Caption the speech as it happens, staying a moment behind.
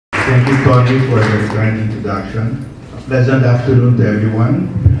Thank you, Tony, for the kind introduction. A pleasant afternoon to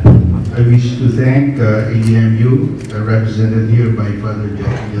everyone. I wish to thank ADMU, represented here by Father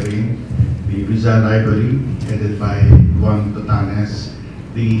Jackie Garin, the Rizal Library, headed by Juan Totanes,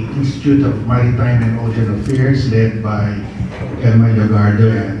 the Institute of Maritime and Ocean Affairs, led by Elma Yagardo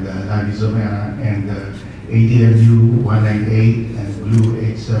and Lali Zomera, and ADMU 198 and Blue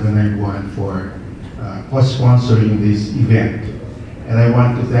 8791 for co-sponsoring this event. And I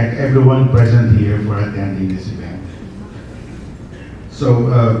want to thank everyone present here for attending this event. So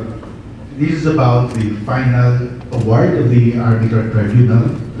this is about the final award of the Arbitral Tribunal,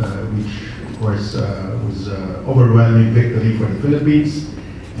 which of course was overwhelming victory for the Philippines,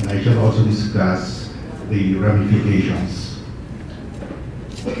 and I shall also discuss the ramifications.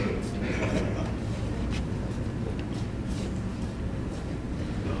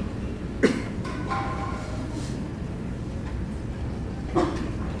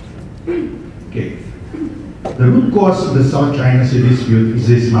 Okay. The root cause of the South China Sea dispute is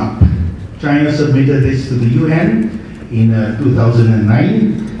this map. China submitted this to the UN in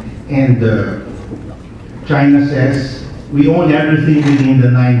 2009, and China says we own everything within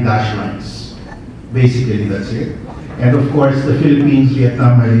the 9 dash lines. Basically, that's it. And of course, the Philippines,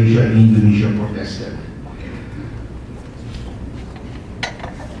 Vietnam, Malaysia, and Indonesia protested.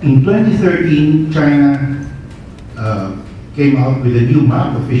 In 2013, China came out with a new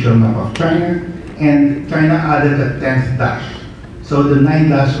map, official map of China, and China added a 10th dash. So the 9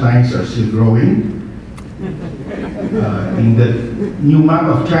 dash lines are still growing. In the new map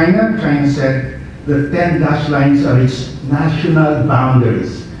of China, China said the 10 dash lines are its national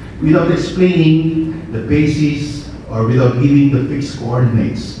boundaries, without explaining the basis or without giving the fixed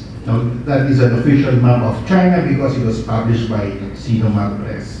coordinates. Now, that is an official map of China because it was published by Sinomap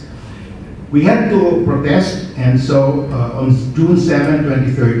Press. We had to protest, and so on June 7,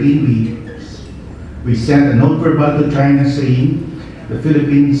 2013, we sent a note verbal to China saying the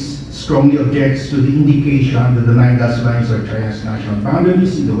Philippines strongly objects to the indication that the 9 dash lines are China's national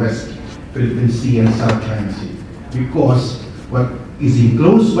boundaries in the West Philippine Sea and South China Sea, because what is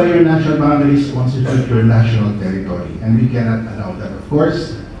enclosed by your national boundaries constitutes your national territory, and we cannot allow that, of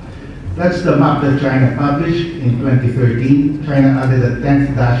course. That's the map that China published in 2013. China added a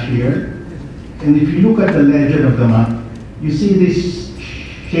 10th dash here. And if you look at the legend of the map, you see this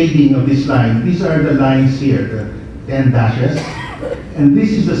shading of this line. These are the lines here, the 10 dashes. And this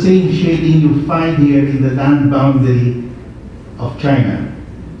is the same shading you find here in the land boundary of China.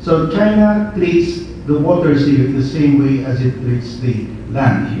 So China treats the waters here the same way as it treats the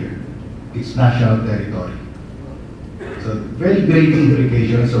land here, its national territory. So very great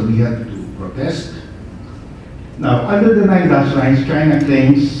implications, so we had to protest. Now, under the 9 dash lines, China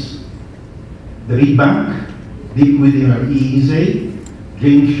claims the Reed Bank, deep within our EEZ,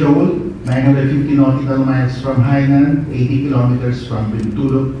 James Shoal, 950 nautical miles from Hainan, 80 kilometers from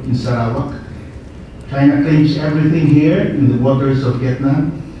Bintulok in Sarawak. China claims everything here in the waters of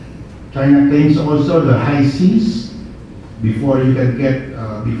Vietnam. China claims also the high seas. Before you can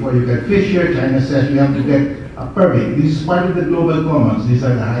fish here, China says you have to get a permit. This is part of the global commons. These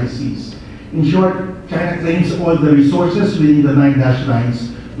are the high seas. In short, China claims all the resources within the 9 dash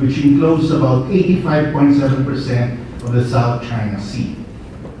lines, which enclose about 85.7% of the South China Sea,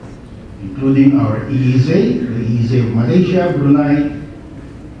 including our EEZ, the EEZ of Malaysia, Brunei,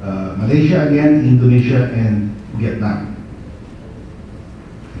 Malaysia again, Indonesia, and Vietnam.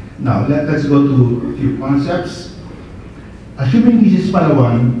 Now, let's go to a few concepts. Assuming this is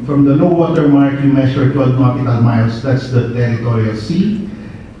Palawan, from the low water mark you measure 12 nautical miles, that's the territorial sea.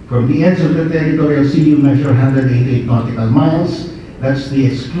 From the edge of the territorial sea you measure 188 nautical miles. That's the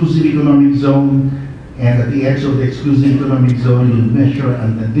exclusive economic zone, and at the edge of the exclusive economic zone, you measure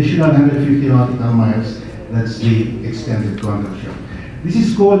an additional 150 nautical miles. That's the extended control shelf. This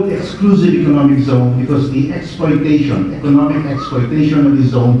is called exclusive economic zone because the exploitation, economic exploitation of the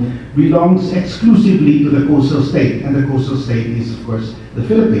zone belongs exclusively to the coastal state, and the coastal state is, of course, the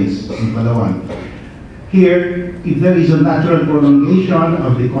Philippines in Palawan. Here, if there is a natural prolongation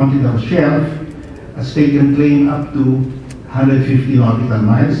of the continental shelf, a state can claim up to 150 nautical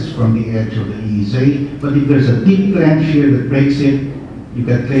miles from the edge of the EEZ, but if there's a deep trench here that breaks it, you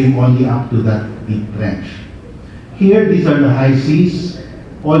can claim only up to that deep trench. Here, these are the high seas.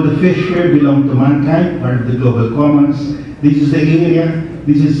 All the fish here belong to mankind, part of the global commons. This is the area.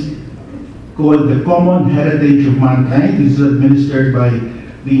 This is called the Common Heritage of Mankind. This is administered by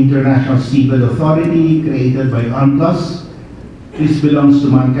the International Seabed Authority, created by UNCLOS. This belongs to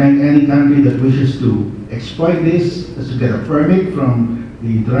mankind. Any country that wishes to exploit this has to get a permit from the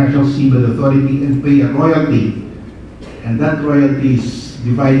International Seabed Authority and pay a royalty. And that royalty is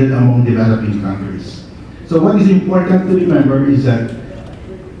divided among developing countries. So what is important to remember is that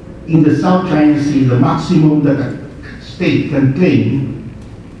in the South China Sea, the maximum that a state can claim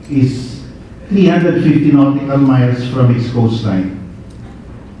is 350 nautical miles from its coastline.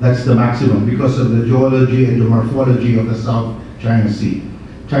 That's the maximum because of the geology and the morphology of the South China Sea.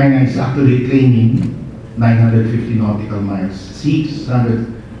 China is actually claiming 950 nautical miles,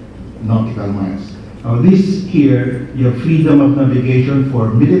 600 nautical miles. Now this here, you have freedom of navigation for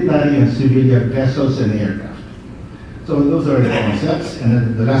military and civilian vessels and aircraft. So those are the concepts, and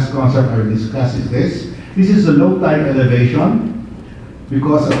then the last concept I will discuss is this. This is the low tide elevation.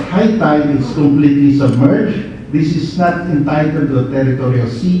 Because at high tide, it's completely submerged. This is not entitled to a territorial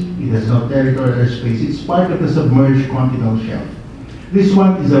sea. It has no territorial airspace. It's part of the submerged continental shelf. This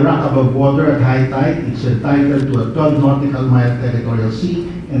one is a rock above water at high tide. It's entitled to a 12 nautical mile territorial sea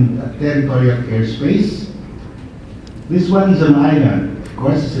and a territorial airspace. This one is an island. Of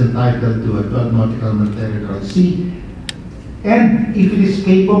course, it's entitled to a 12 nautical mile territorial sea. And if it is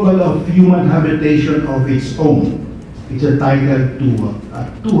capable of human habitation of its own, it's entitled to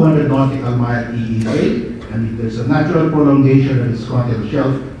a 200 nautical mile EEZ, and if there's a natural prolongation of its continental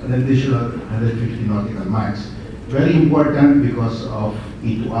shelf, an additional 150 nautical miles. Very important because of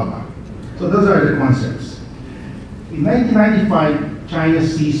E2ABA. So those are the concepts. In 1995, China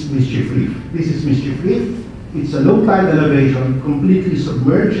seized Mischief Reef. This is Mischief Reef. It's a low tide elevation, completely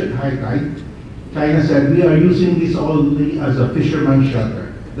submerged at high tide. China said, we are using this only as a fisherman's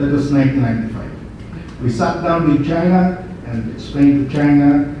shelter. That was 1995. We sat down with China and explained to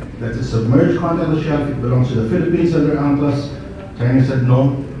China that the submerged continental shelf, it belongs to the Philippines under UNCLOS. China said,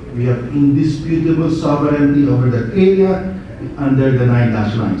 no, we have indisputable sovereignty over that area under the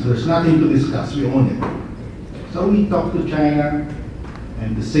 9-dash line. So there's nothing to discuss, we own it. So we talked to China,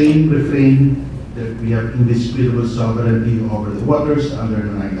 and the same refrain that we have indisputable sovereignty over the waters under the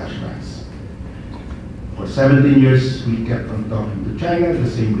 9-dash lines. For 17 years, we kept on talking to China, the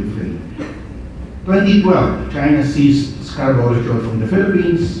same refrain. 2012, China seized Scarborough Shoal from the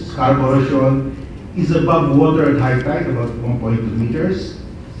Philippines. Scarborough Shoal is above water at high tide, about 1.2 meters.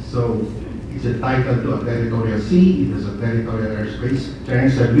 So it's entitled to a territorial sea, it has a territorial airspace. China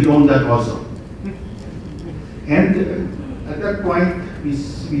said, we own that also. And at that point,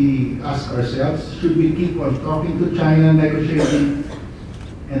 we asked ourselves, should we keep on talking to China, negotiating?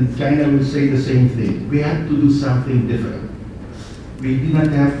 And China will say the same thing. We have to do something different. We did not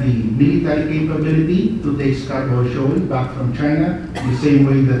have the military capability to take Scarborough Shoal back from China, the same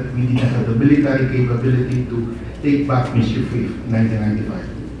way that we did not have the military capability to take back Mischief Reef in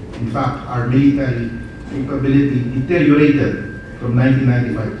 1995. In fact, our military capability deteriorated from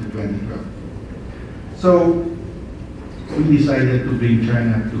 1995 to 2012. So we decided to bring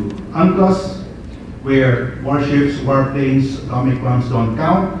China to UNCLOS, where warships, warplanes, atomic bombs don't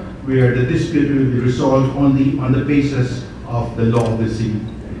count, where the dispute will be resolved only on the basis of the law of the sea,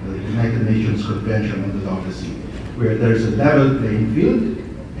 the United Nations Convention on the Law of the Sea, where there's a level playing field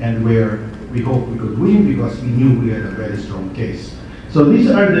and where we hope we could win because we knew we had a very strong case. So these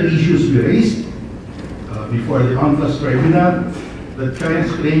are the issues we raised before the UNCLOS tribunal. The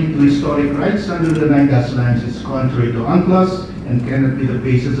China's claim to historic rights under the 9-dash lines is contrary to UNCLOS and cannot be the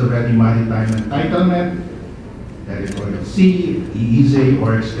basis of any maritime entitlement, territorial sea, EEZ,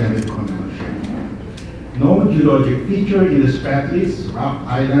 or extended continental shelf. No geologic feature in the Spratlys rock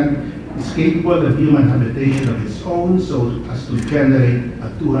island is capable of human habitation of its own so as to generate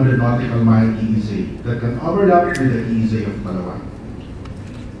a 200 nautical mile EEZ that can overlap with the EEZ of Palawan.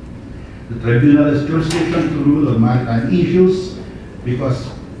 The tribunal has jurisdiction to rule on maritime issues because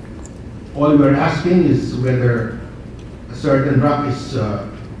all we're asking is whether a certain rock is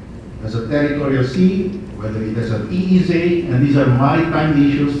has a territorial sea, whether it has an EEZ, and these are maritime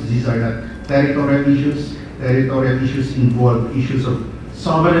issues, these are not territorial issues. Territorial issues involve issues of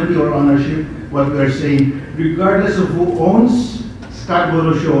sovereignty or ownership. What we are saying, regardless of who owns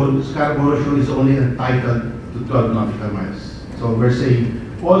Scarborough Shoal is only entitled to 12 nautical miles. So we're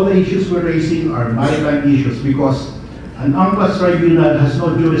saying all the issues we're raising are maritime issues because an UNCLOS tribunal has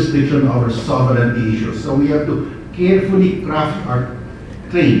no jurisdiction over sovereignty issues. So we have to carefully craft our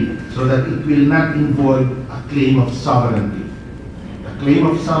claim so that it will not involve a claim of sovereignty. A claim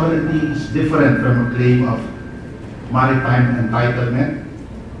of sovereignty is different from a claim of maritime entitlement,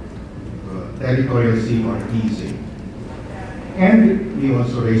 territorial sea or EEZ. And we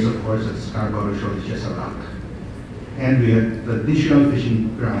also raise, of course, that Scarborough Shoal is just a rock. And we have traditional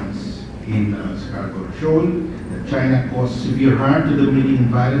fishing grounds in Scarborough Shoal. That China caused severe harm to the marine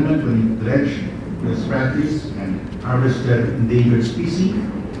environment when it dredged the Spratlys and harvested endangered species.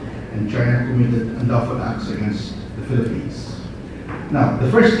 And China committed unlawful acts against the Philippines. Now,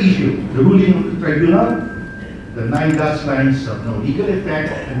 the first issue, the ruling of the tribunal, the 9 dash lines have no legal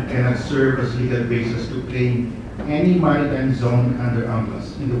effect and cannot serve as legal basis to claim any maritime zone under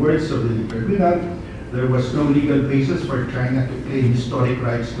UNCLOS. In the words of the tribunal, there was no legal basis for China to claim historic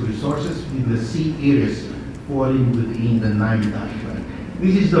rights to resources in the sea areas falling within the 9 dash line.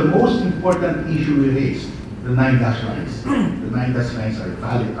 This is the most important issue we raised, the 9 dash lines. The 9 dash lines are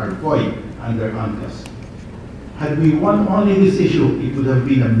valid, are void under UNCLOS. Had we won only this issue, it would have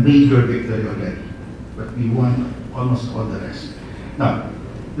been a major victory already. But we won almost all the rest. Now,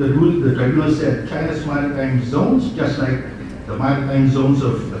 the tribunal said China's maritime zones, just like the maritime zones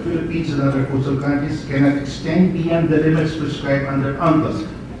of the Philippines and other coastal countries, cannot extend beyond the limits prescribed under UNCLOS.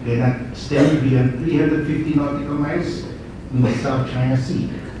 They cannot extend beyond 350 nautical miles in the South China Sea.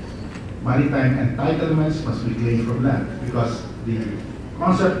 Maritime entitlements must be claimed from land, because the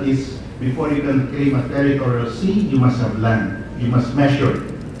concept is, before you can claim a territorial sea, you must have land. You must measure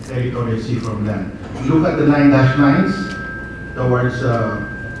territorial sea from land. Look at the 9 dash lines towards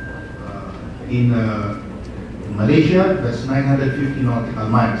in Malaysia. That's 950 nautical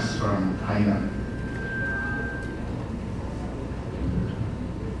miles from Hainan.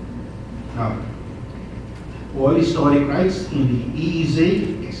 Now, all historic rights in the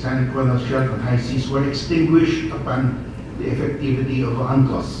EEZ, extended colonial shelf and high seas, were extinguished upon the effectivity of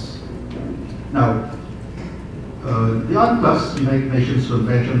UNCLOS. Now, the UNCLOS, United Nations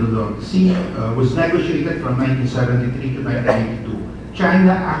Convention on the Sea, was negotiated from 1973 to 1982.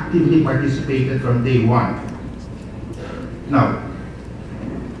 China actively participated from day one. Now,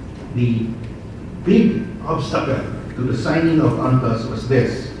 the big obstacle to the signing of UNCLOS was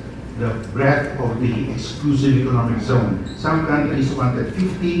this: the breadth of the exclusive economic zone. Some countries wanted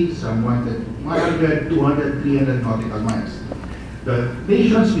 50, some wanted 100, 200, 300 nautical miles. The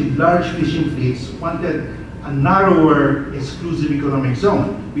nations with large fishing fleets wanted a narrower exclusive economic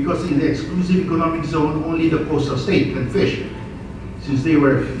zone, because in the exclusive economic zone, only the coastal state can fish. Since they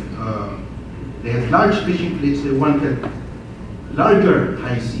had large fishing fleets, they wanted larger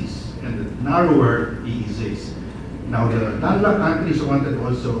high seas and narrower EEZs. Now, the landlocked countries wanted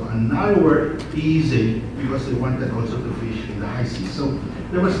also a narrower EEZ because they wanted also to fish in the high seas. So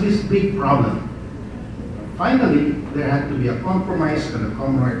there was this big problem. Finally, there had to be a compromise, and the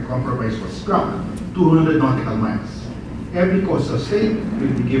compromise was struck: 200 nautical miles. Every coastal state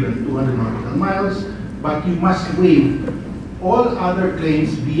will be given 200 nautical miles, but you must waive all other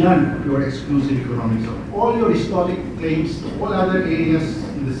claims beyond your exclusive economic zone. All your historic claims, all other areas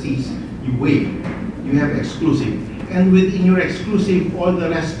in the seas, you waive. You have exclusive. And within your exclusive, all the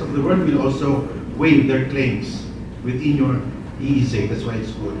rest of the world will also waive their claims within your EEZ. That's why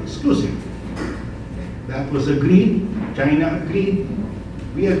it's called exclusive. That was agreed. China agreed.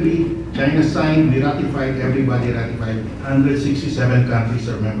 We agreed. China signed. We ratified. Everybody ratified. 167 countries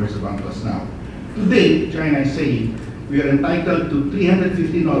are members of UNCLOS now. Today, China is saying we are entitled to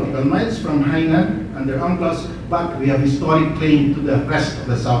 350 nautical miles from Hainan under UNCLOS, but we have historic claim to the rest of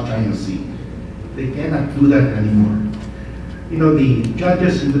the South China Sea. They cannot do that anymore. You know, the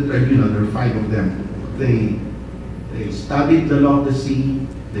judges in the tribunal, there are 5 of them, they studied the law of the sea,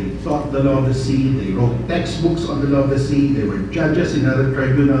 they taught the law of the sea, they wrote textbooks on the law of the sea, they were judges in other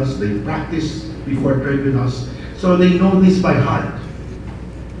tribunals, they practiced before tribunals, so they know this by heart.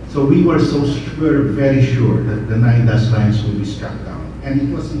 So we were very sure that the 9 dash lines will be struck down, and it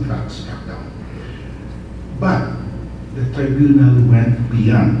was in fact struck down. But the tribunal went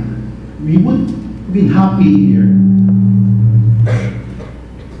beyond. We would have been happy here.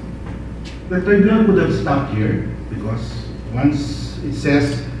 The tribunal would have stopped here, because once it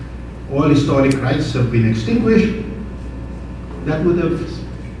says all historic rights have been extinguished, that would have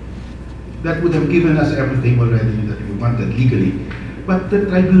given us everything already that we wanted legally. But the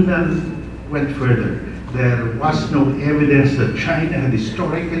tribunal went further. There was no evidence that China had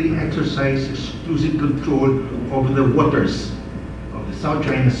historically exercised exclusive control over the waters of the South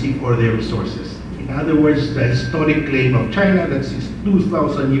China Sea or their resources. In other words, the historic claim of China that since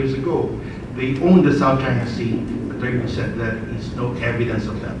 2,000 years ago, they owned the South China Sea, the tribunal said there is no evidence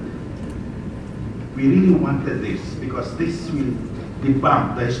of that. We really wanted this, because this will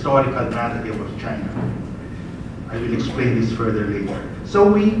debunk the historical narrative of China. I will explain this further later.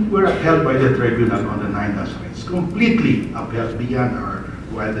 So we were upheld by the tribunal on the 9 dash lines, completely upheld beyond our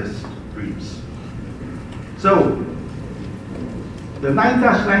wildest dreams. So the 9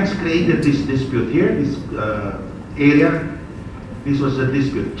 dash lines created this dispute here, this area. This was a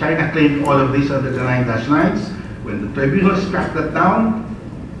dispute. China claimed all of this under the 9 dash lines. When the tribunal struck that down,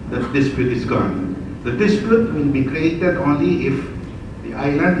 the dispute is gone. The dispute will be created only if the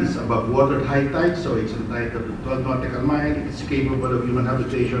island is above water high tide, so it's entitled to 12 nautical mile. It's capable of human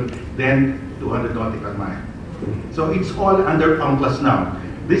habitation, then 200 nautical mile. So it's all under UNCLOS now.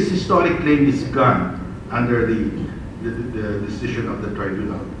 This historic claim is gone under the decision of the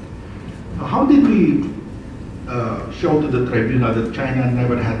tribunal. So how did we show to the tribunal that China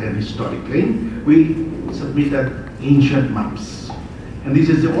never had an historic claim? We submitted ancient maps. And this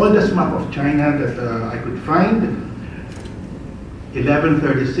is the oldest map of China that I could find.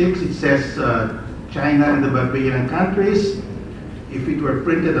 1136, it says China and the barbarian countries. If it were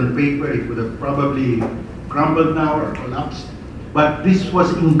printed on paper, it would have probably crumbled now or collapsed. But this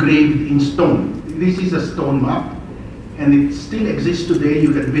was engraved in stone. This is a stone map, and it still exists today.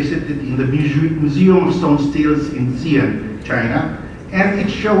 You can visit it in the Museum of Stone Steels in Xi'an, China. And it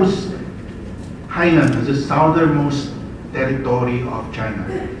shows Hainan as the southernmost territory of China.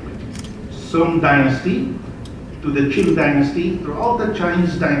 Song Dynasty to the Qing Dynasty, throughout the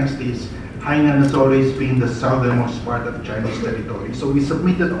Chinese dynasties, Hainan has always been the southernmost part of Chinese territory. So we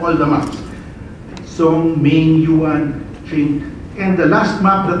submitted all the maps. Song, Ming, Yuan, Qing. And the last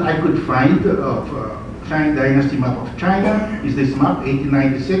map that I could find of Qing Dynasty map of China is this map,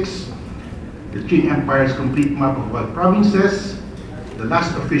 1896. The Qing Empire's complete map of all provinces. The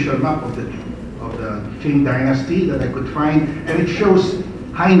last official map of the Qing Dynasty that I could find. And it shows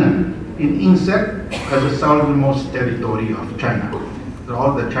Hainan in inset as the southernmost territory of China.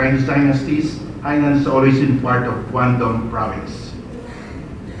 Throughout the Chinese dynasties, Hainan has always been part of Guangdong province.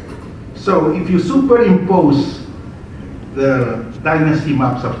 So if you superimpose the dynasty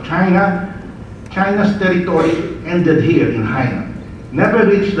maps of China, China's territory ended here in Hainan. Never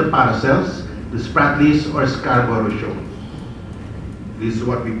reached the Paracels, the Spratlys, or Scarborough Shoal. This is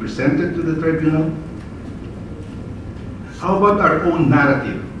what we presented to the tribunal. How about our own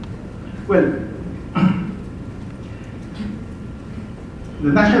narrative? Well,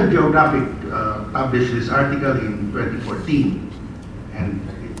 the National Geographic published this article in 2014, and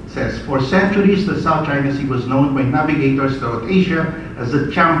it says, for centuries the South China Sea was known by navigators throughout Asia as the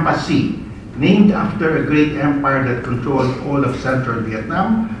Champa Sea, named after a great empire that controlled all of central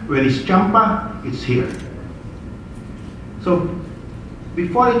Vietnam. Where is Champa? It's here. So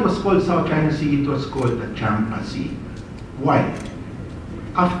before it was called South China Sea, it was called the Champa Sea. Why?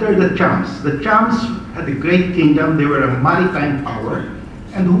 After the Chams had a great kingdom. They were a maritime power.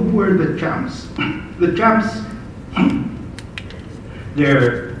 And who were the Chams? The Chams,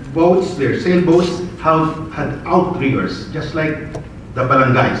 their boats, their sailboats, had outriggers, just like the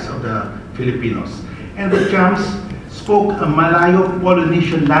barangays of the Filipinos. And the Chams spoke a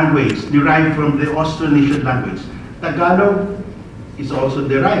Malayo-Polynesian language derived from the Austronesian language. Tagalog is also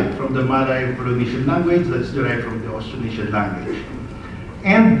derived from the Malayo-Polynesian language that's derived from the Austronesian language.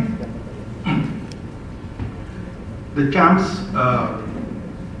 And the Chams,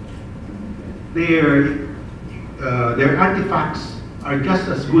 their artifacts are just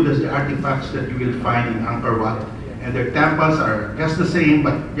as good as the artifacts that you will find in Angkor Wat, and their temples are just the same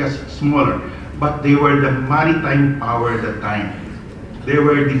but just smaller. But they were the maritime power at the time. They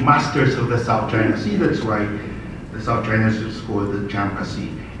were the masters of the South China Sea. That's why the South China Sea is called the Champa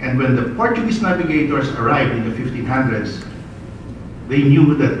Sea. And when the Portuguese navigators arrived in the 1500s, they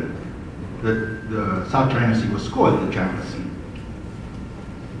knew that the South China Sea was called the Champa Sea.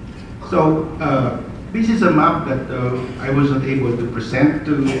 So this is a map that I wasn't able to present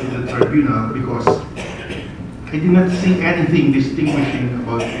to the tribunal because I did not see anything distinguishing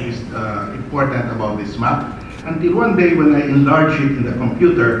about this, important about this map, until one day when I enlarged it in the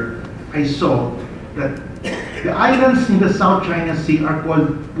computer, I saw that the islands in the South China Sea are called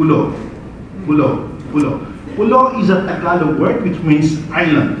pulo. Pulo. Pulo. Pulo is a Tagalog word which means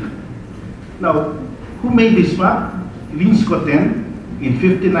island. Now, who made this map? Linscoten in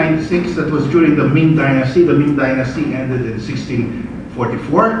 1596. That was during the Ming Dynasty. The Ming Dynasty ended in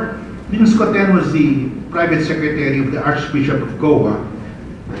 1644. Linscoten was the private secretary of the Archbishop of Goa,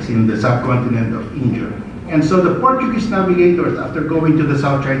 that's in the subcontinent of India. And so the Portuguese navigators, after going to the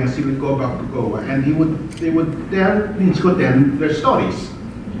South China Sea, would go back to Goa, and they would tell Linscoten their stories.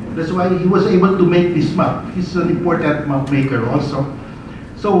 That's why he was able to make this map. He's an important map maker also.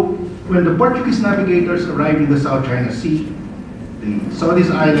 So when the Portuguese navigators arrived in the South China Sea, they saw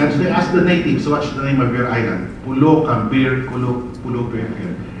these islands. They asked the natives, what's the name of your island? Pulo, Cambir, Pulo,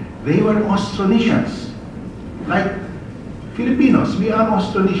 Berger. They were Austronesians, like Filipinos. We are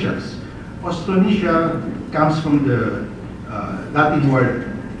Austronesians. Austronesia comes from the Latin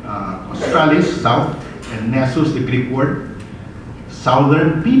word Australis, south, and Nessus, the Greek word,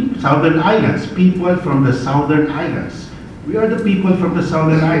 southern islands, people from the southern islands. We are the people from the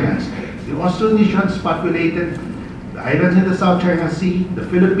southern islands. The Austronesians populated the the islands in the South China Sea, the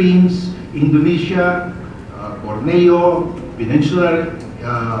Philippines, Indonesia, Borneo, Peninsular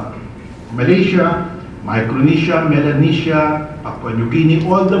Malaysia, Micronesia, Melanesia, Papua New Guinea,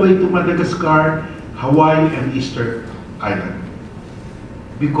 all the way to Madagascar, Hawaii, and Easter Island.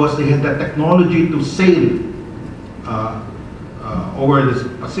 Because they had the technology to sail over the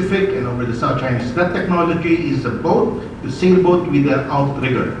Pacific and over the South China Sea. That technology is a boat, the sailboat with an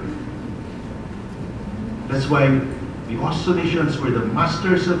outrigger. That's why the Austronesians were the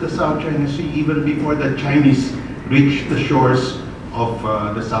masters of the South China Sea even before the Chinese reached the shores of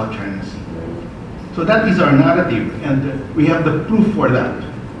the South China Sea. So that is our narrative, and we have the proof for that.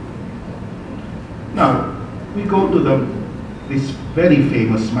 Now, we go to this very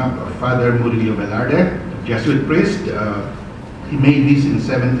famous map of Father Murillo Velarde, Jesuit priest. He made this in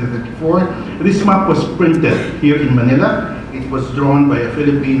 1734. This map was printed here in Manila. It was drawn by a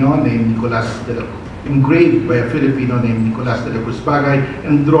Filipino named engraved by a Filipino named Nicolas de la Cruz Bagay,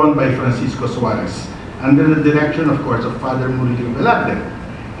 and drawn by Francisco Suarez, under the direction, of course, of Father Murillo Velarde.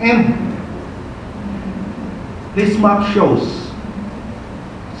 And this map shows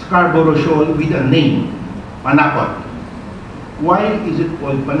Scarborough Shoal with a name, Panakot. Why is it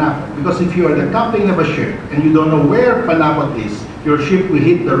called Panakot? Because if you are the captain of a ship and you don't know where Panakot is, your ship will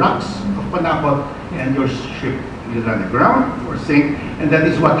hit the rocks of Panakot and your ship will run aground or sink. And that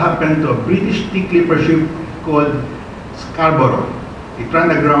is what happened to a British tea clipper ship called Scarborough. It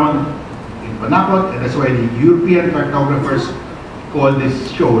ran aground in Panakot, and that's why the European cartographers call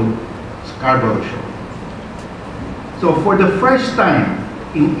this shoal Scarborough Shoal. So for the first time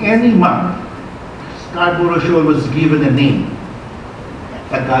in any map, Scarborough Shoal was given a name,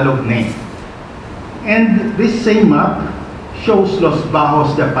 Tagalog name. And this same map shows Los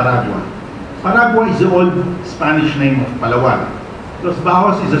Bajos de Paragua. Paragua is the old Spanish name of Palawan. Los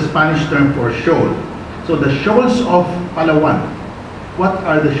Bajos is a Spanish term for shoal. So the shoals of Palawan. What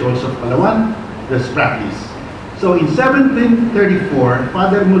are the shoals of Palawan? The Spratlys. So in 1734,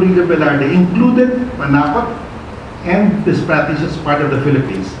 Father Murillo Velarde included Panakot and the Spratlys as part of the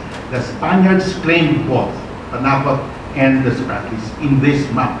Philippines. The Spaniards claimed both Panakot and the Spratlys in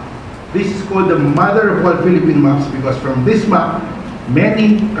this map. This is called the mother of all Philippine maps because from this map,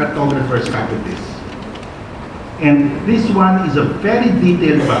 many cartographers copied this. And this one is a very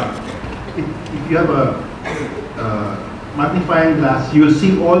detailed map. If you have a magnifying glass, you will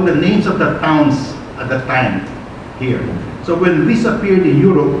see all the names of the towns at the time here. So when this appeared in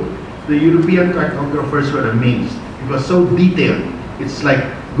Europe, the European cartographers were amazed. It was so detailed. It's like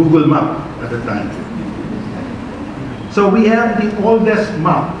Google Map at the time. So we have the oldest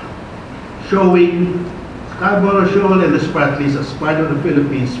map showing Scarborough Shoal and the Spratlys as part of the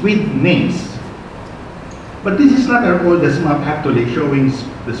Philippines with names. But this is not our oldest map actually showing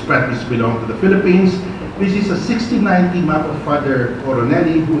the Spratlys belong to the Philippines. This is a 1690 map of Father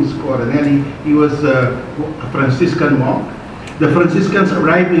Coronelli. Who is Coronelli? He was a Franciscan monk. The Franciscans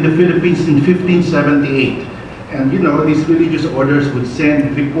arrived in the Philippines in 1578. And you know, these religious orders would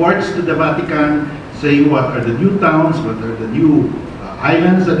send reports to the Vatican saying what are the new towns, what are the new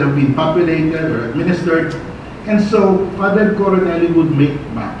islands that have been populated or administered. And so Father Coronelli would make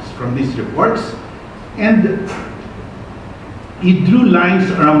maps from these reports, and he drew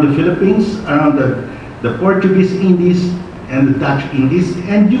lines around the Philippines, around the Portuguese Indies and the Dutch Indies,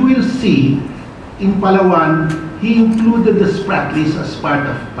 and you will see in Palawan, he included the Spratlys as part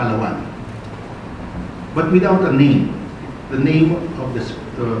of Palawan, but without a name. The name of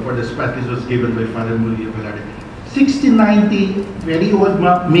for the Spratlys was given by Father Murillo Velarde. 1690, very old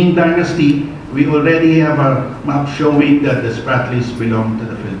map, Ming Dynasty, we already have a map showing that the Spratlys belong to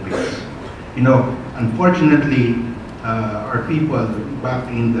the Philippines. You know, unfortunately, our people back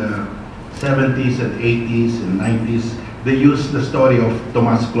in the 70s and 80s and 90s, they used the story of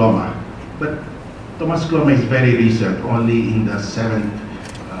Tomas Cloma. But Tomas Cloma is very recent, only in the 60s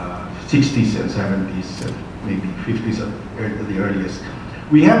and 70s, and maybe 50s at the earliest.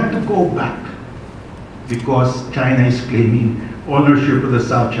 We have to go back because China is claiming ownership of the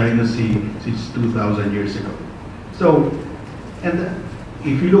South China Sea since 2,000 years ago. So, and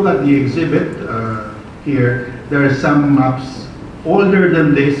if you look at the exhibit here, there are some maps older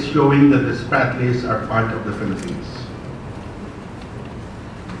than this showing that the Spratlys are part of the Philippines.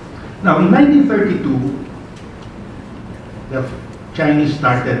 Now, in 1932, the Chinese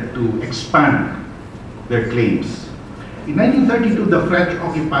started to expand their claims. In 1932, the French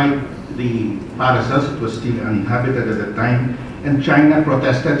occupied the Paracels. It was still uninhabited at the time, and China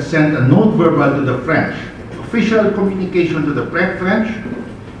protested, sent a note verbal to the French. Official communication to the French.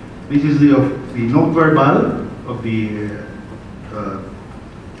 This is the note verbal of the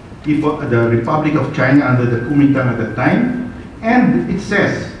people, the Republic of China under the Kuomintang at the time. And it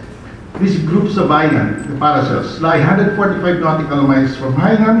says, these groups of islands, the paracels, lie 145 nautical miles from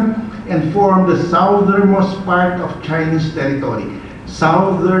Hainan and form the southernmost part of Chinese territory.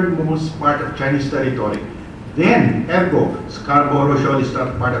 Southernmost part of Chinese territory. Then, ergo, Scarborough Shoal is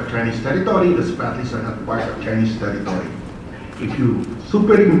not part of Chinese territory, the Spratlys are not part of Chinese territory. If you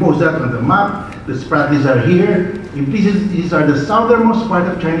superimpose that on the map, the Spratlys are here. If these are the southernmost part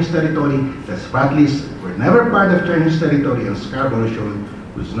of Chinese territory, the Spratlys were never part of Chinese territory, and Scarborough Shoal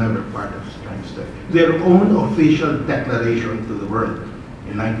was never part of Chinese territory. Their own official declaration to the world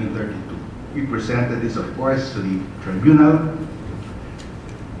in 1932. We presented this, of course, to the tribunal.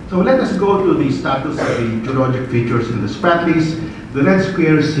 So let us go to the status of the geologic features in the Spratlys. The red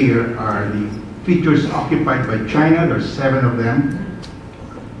squares here are the features occupied by China. There are 7 of them.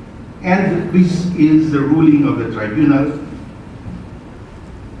 And this is the ruling of the tribunal.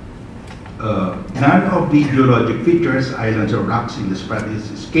 None of the geologic features, islands or rocks in the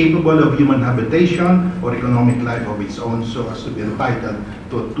Spratlys, is capable of human habitation or economic life of its own so as to be entitled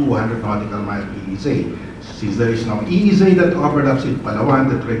to a 200 nautical mile EEZ. Since there is no EEZ that overlaps with Palawan,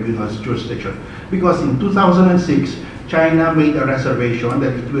 the tribunal's jurisdiction. Because in 2006, China made a reservation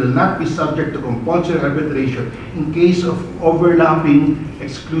that it will not be subject to compulsory arbitration in case of overlapping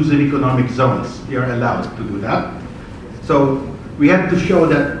exclusive economic zones. They are allowed to do that. So we have to show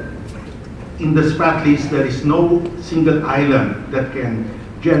that in the Spratlys, there is no single island that can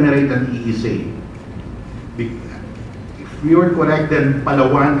generate an EEZ. If we were correct, then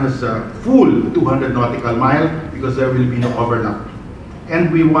Palawan has a full 200 nautical mile because there will be no overlap.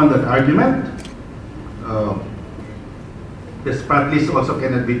 And we won that argument. The Spratlys also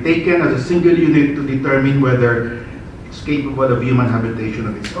cannot be taken as a single unit to determine whether it's capable of human habitation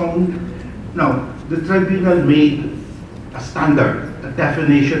of its own. Now, the tribunal made a standard, a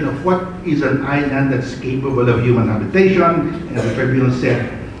definition of what is an island that's capable of human habitation, and the tribunal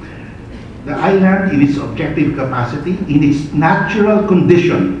said, the island in its objective capacity, in its natural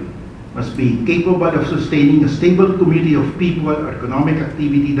condition, must be capable of sustaining a stable community of people or economic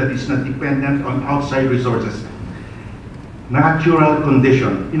activity that is not dependent on outside resources. Natural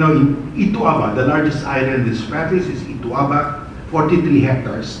condition. You know, in Ituaba, the largest island in the Spratlys is Ituaba, 43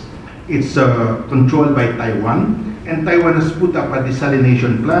 hectares. It's controlled by Taiwan, and Taiwan has put up a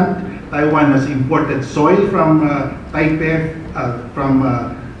desalination plant. Taiwan has imported soil from Taipei,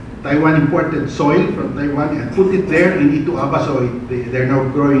 Taiwan imported soil from Taiwan and put it there in Ituaba, so they're now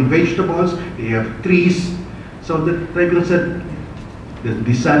growing vegetables, they have trees. So the tribunal said the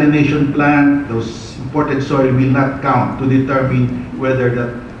desalination plant, those imported soil will not count to determine whether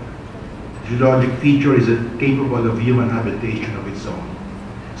that geologic feature is capable of human habitation of its own.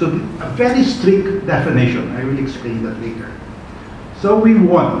 So a very strict definition, I will explain that later. So we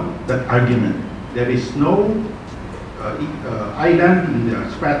won that argument. There is no island in the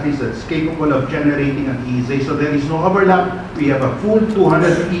Spratlys that's capable of generating an EEZ, so there is no overlap. We have a full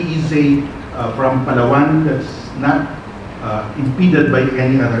 200 EEZ from Palawan that's not impeded by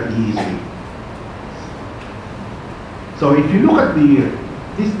any other EEZ. So if you look at the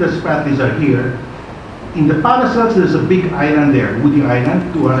Spratlys are here. In the paracels, there's a big island there, Woody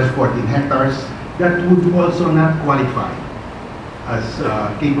Island, 214 hectares, that would also not qualify as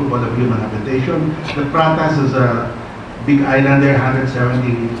capable of human habitation. The Pratas is a big island there,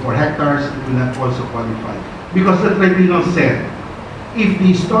 174 hectares, it will not also qualify. Because the tribunal said, if the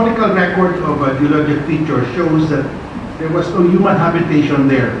historical record of a geologic feature shows that there was no human habitation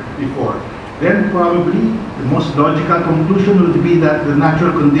there before, then probably the most logical conclusion would be that the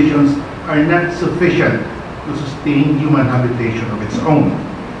natural conditions are not sufficient to sustain human habitation of its own.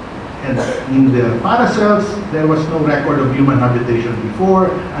 And in the paracels, there was no record of human habitation before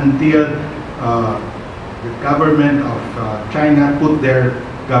until the government of China put their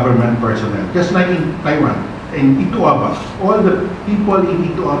government personnel. Just like in Taiwan, in Ituaba, all the people in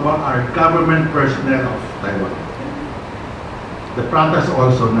Ituaba are government personnel of Taiwan. The Pratas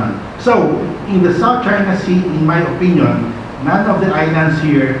also none. So, in the South China Sea, in my opinion, none of the islands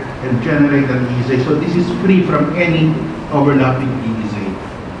here can generate an EEZ. So this is free from any overlapping EEZ.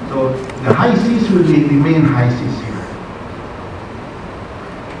 So the high seas will remain high seas here.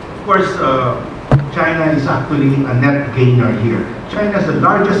 Of course, China is actually a net gainer here. China is the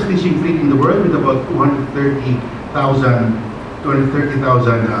largest fishing fleet in the world with about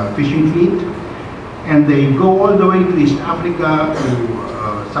 230,000 fishing fleet. And they go all the way to East Africa, to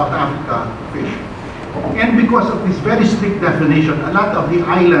South Africa to fish. And because of this very strict definition, a lot of the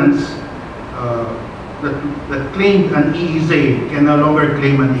islands that claimed an EEZ can no longer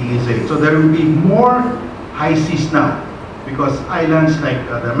claim an EEZ. So there will be more high seas now because islands like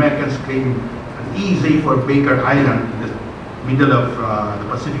the Americans claim an EEZ for Baker Island in the middle of the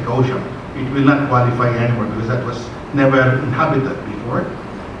Pacific Ocean, it will not qualify anymore because that was never inhabited before.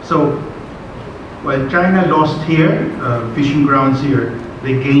 So while China lost here, fishing grounds here,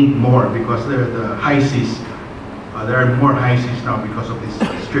 they gained more because they're the high seas. There are more high seas now because of this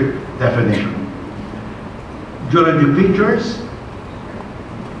strict definition. Geologic features.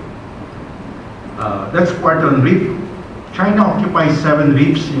 That's Quarton Reef. China occupies 7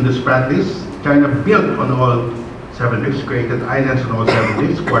 reefs in the Spratlys. China built on all 7 reefs, created islands on all 7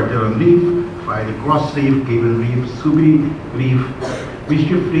 reefs: Quarton Reef, Friday Cross Reef, Caven Reef, Subi Reef,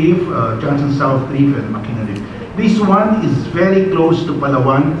 Mischief Reef, Johnson South Reef, and Makina Reef. This one is very close to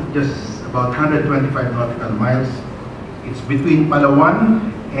Palawan, just about 125 nautical miles. It's between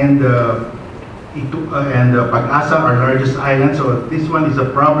Palawan and Pag-asa, our largest island. So this one is a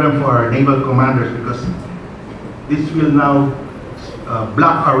problem for our naval commanders because this will now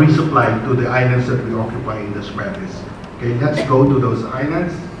block our resupply to the islands that we occupy in the Spratlys. Okay, let's go to those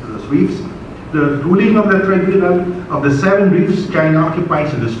islands, to those reefs. The ruling of the tribunal of the 7 reefs China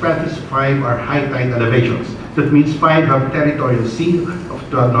occupies in the Spratlys, 5 are high tide elevations. That means 5 have territorial sea of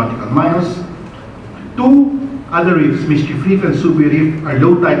 12 nautical miles. 2 other reefs, Mischief Reef and Subi Reef, are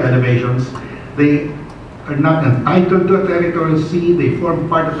low tide elevations. They are not entitled to a territorial sea. They form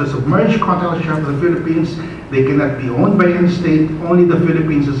part of the submerged continental shelf of the Philippines. They cannot be owned by any state. Only the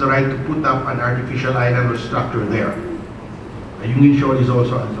Philippines has the right to put up an artificial island or structure there. Ayungin Shoal is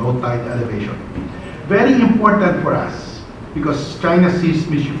also a low tide elevation. Very important for us because China seized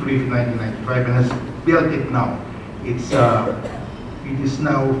Mischief Reef in 1995 and has built it now. It is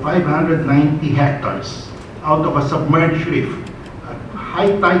now 590 hectares out of a submerged reef.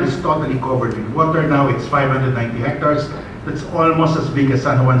 High tide is totally covered with water. Now it's 590 hectares. That's almost as big as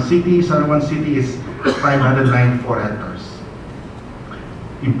San Juan City. San Juan City is 594 hectares.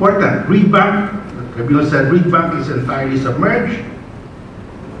 Important, reed bank. The tribunal said reed bank is entirely submerged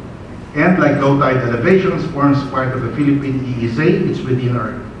and like low tide elevations forms part of the Philippine EEZ. It's within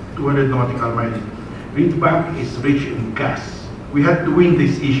our 200 nautical miles. Reed bank is rich in gas. We had to win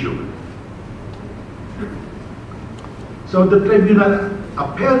this issue. So the tribunal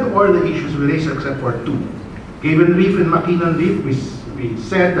upheld all the issues we raised except for 2. Caven Reef and Makinan Reef, we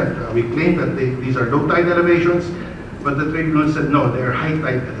said that we claimed that these are low tide elevations, but the tribunal said no, they are high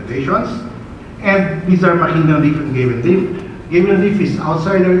tide elevations. And these are Makinan Reef and Caven Reef. Caven Reef is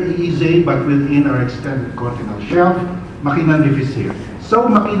outside our EEZ but within our extended continental shelf. Makinan Reef is here. So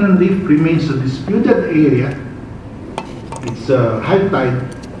Makinan Reef remains a disputed area. It's high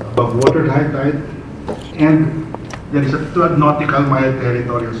tide, above water high tide, and there is a 12 nautical mile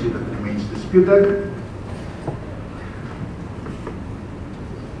territorial sea that remains disputed.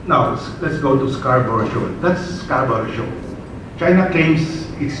 Now, let's go to Scarborough Shoal. That's Scarborough Shoal. China claims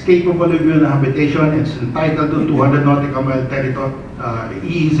it's capable of human habitation. It's entitled to 200 nautical mile territory.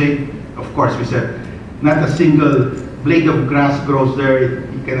 EEZ, of course, we said, not a single blade of grass grows there.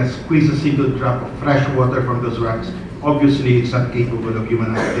 You cannot squeeze a single drop of fresh water from those rocks. Obviously, it's not capable of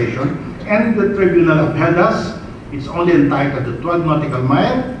human habitation. And the tribunal upheld us. It's only entitled to 12 nautical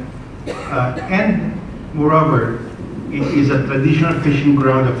mile, and moreover, it is a traditional fishing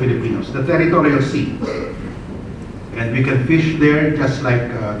ground of Filipinos, the territorial sea. And we can fish there just like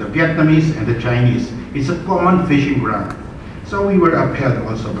the Vietnamese and the Chinese. It's a common fishing ground. So we were upheld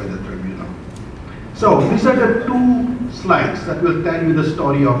also by the tribunal. So these are the 2 slides that will tell you the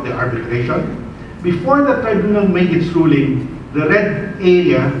story of the arbitration. Before the tribunal made its ruling, the red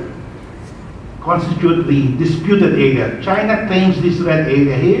area constitute the disputed area. China claims this red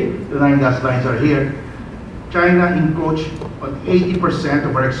area here, the 9 dashed lines are here. China encroached on 80%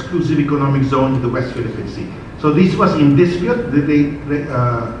 of our exclusive economic zone in the West Philippine Sea. So this was in dispute, the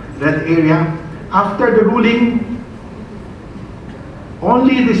red area. After the ruling,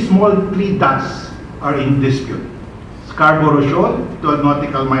 only the small 3 dots are in dispute. Scarborough Shoal, 12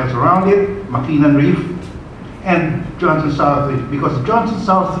 nautical miles around it, Makinan Reef, and Johnson South Reef, because Johnson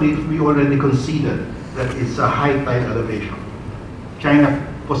South Reef we already conceded that it's a high tide elevation. China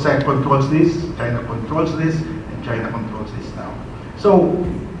controls this, China controls this, and China controls this now. So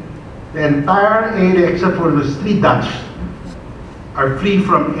the entire area except for those 3 dots are free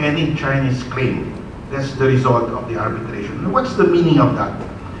from any Chinese claim. That's the result of the arbitration. And what's the meaning of that?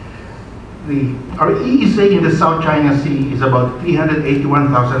 Our EEZ in the South China Sea is about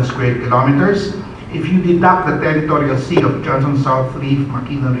 381,000 square kilometers. If you deduct the territorial sea of Johnson South Reef,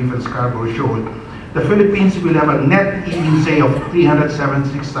 Makinan Reef, and Scarborough Shoal, the Philippines will have a net EEZ of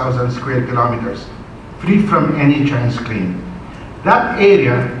 376,000 square kilometers, free from any Chinese claim. That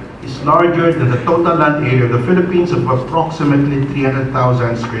area is larger than the total land area of the Philippines of approximately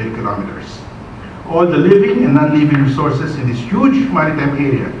 300,000 square kilometers. All the living and non-living resources in this huge maritime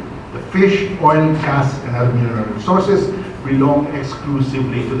area, the fish, oil, gas, and other mineral resources, belong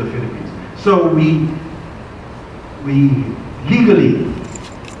exclusively to the Philippines. So we legally,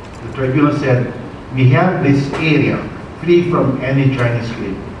 the tribunal said, we have this area free from any Chinese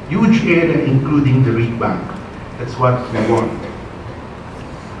claim. Huge area, including the reed bank. That's what we want.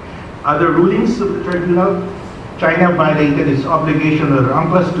 Other rulings of the tribunal: China violated its obligation under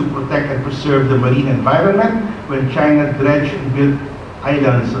UNCLOS to protect and preserve the marine environment when China dredged and built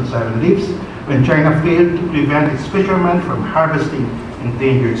islands on 7 reefs, when China failed to prevent its fishermen from harvesting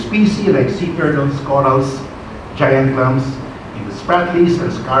endangered species like sea turtles, corals, giant clams in the Spratlys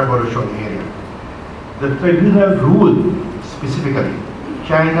and Scarborough Shoal area. The tribunal ruled specifically,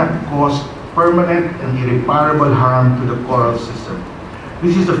 China caused permanent and irreparable harm to the coral system.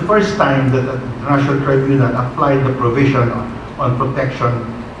 This is the first time that the International Tribunal applied the provision on protection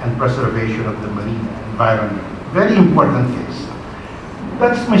and preservation of the marine environment. Very important case.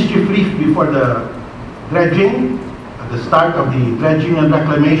 That's Mischief Reef before the dredging, at the start of the dredging and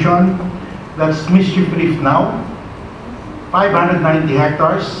reclamation. That's Mischief Reef now. 590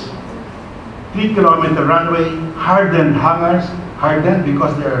 hectares, 3-kilometer runway, hardened hangars, hardened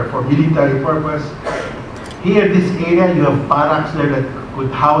because they are for military purpose. Here, this area, you have barracks there that could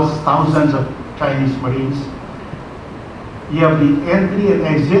house thousands of Chinese Marines. You have the entry and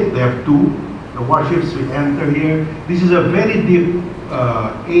exit, they have 2. The warships will enter here. This is a very deep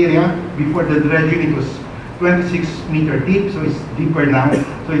area. Before the dredging, it was 26-meter deep, so it's deeper now.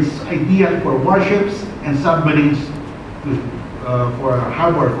 So it's ideal for warships and submarines, for a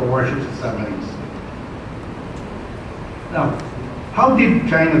harbor for warships and submarines. Now, how did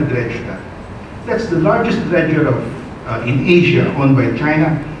China dredge that? That's the largest dredger in Asia, owned by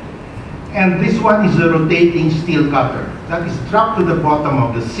China. And this one is a rotating steel cutter that is dropped to the bottom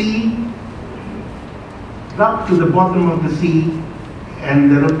of the sea,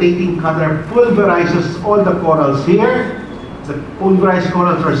 and the rotating cutter pulverizes all the corals here. The pulverized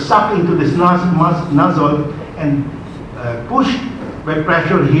corals are sucked into this nozzle and pushed by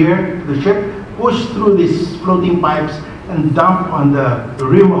pressure here to the ship, pushed through these floating pipes and dumped on the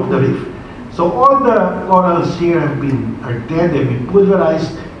rim of the reef. So all the corals here are dead, they've been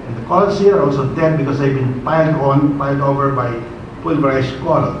pulverized, and the corals here are also dead because they've been piled over by pulverized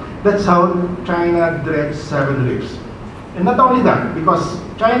coral. That's how China dredged 7 reefs. And not only that, because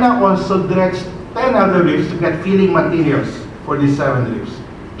China also dredged 10 other reefs to get filling materials for these 7 reefs.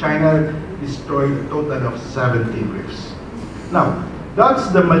 China destroyed a total of 17 reefs. Now, that's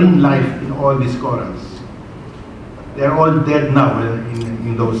the marine life in all these corals. They're all dead now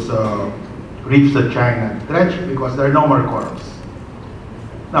in those reefs that China dredged because there are no more corals.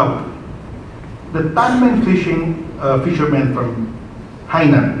 Now, the Tanmen fishermen from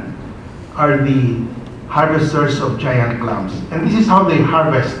Hainan are the harvesters of giant clams. And this is how they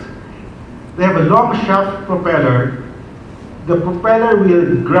harvest. They have a long shaft propeller. The propeller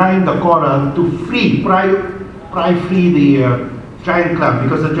will grind the coral to pry free the giant clam,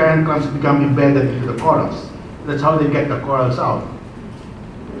 because the giant clams become embedded into the corals. That's how they get the corals out.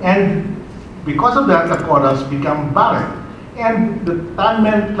 And because of that, the corals become barren. And the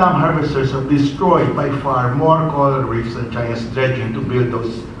Tanmen clam harvesters have destroyed by far more coral reefs than China's dredging to build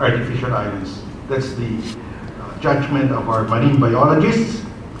those artificial islands. That's the judgment of our marine biologists.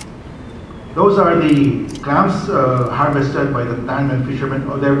 Those are the clams harvested by the Tanmen fishermen.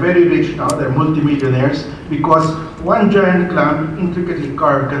 Oh, they're very rich now, they're multimillionaires, because one giant clam, intricately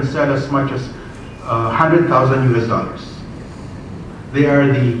carved, can sell as much as $100,000 US.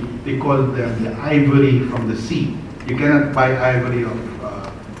 They call them the ivory from the sea. You cannot buy ivory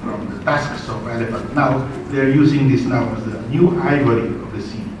from the tusks of elephant. Now, they're using this now as the new ivory of the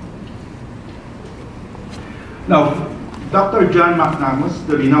sea. Now, Dr. John McNamara,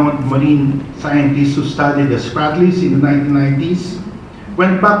 the renowned marine scientist who studied the Spratlys in the 1990s,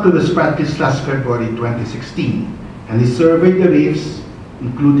 went back to the Spratlys last February 2016, and he surveyed the reefs,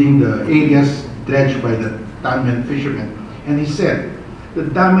 including the areas dredged by the Tanmen fishermen, and he said, the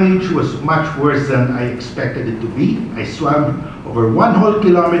damage was much worse than I expected it to be. I swam over 1 whole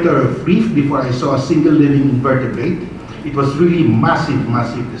kilometer of reef before I saw a single living invertebrate. It was really massive,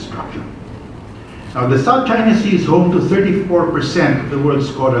 massive destruction. Now, the South China Sea is home to 34% of the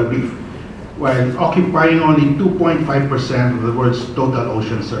world's coral reef, while occupying only 2.5% of the world's total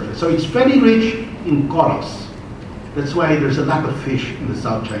ocean surface. So it's very rich in corals. That's why there's a lot of fish in the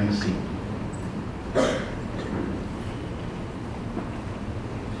South China Sea.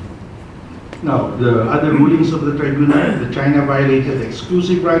 Now, the other rulings of the tribunal, the China violated the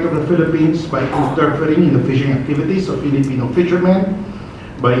exclusive right of the Philippines by interfering in the fishing activities of Filipino fishermen,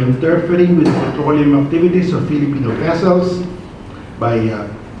 by interfering with the petroleum activities of Filipino vessels, by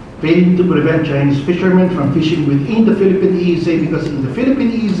failing to prevent Chinese fishermen from fishing within the Philippine EEZ, because in the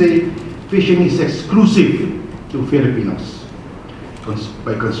Philippine EEZ, fishing is exclusive to Filipinos.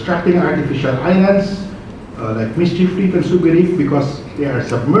 By constructing artificial islands, like Mischief Reef and Subi Reef, because they are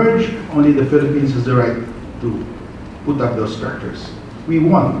submerged, only the Philippines has the right to put up those structures. We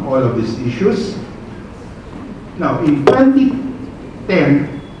won all of these issues. Now, in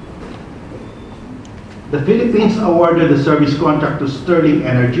 2010, the Philippines awarded the service contract to Sterling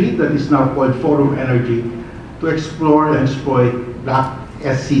Energy, that is now called Forum Energy, to explore and exploit Black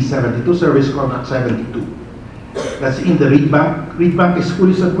SC-72, service contract 72. That's in the Reed Bank. Reed Bank is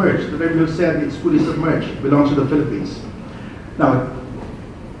fully submerged. The tribunal said it's fully submerged. It belongs to the Philippines. Now,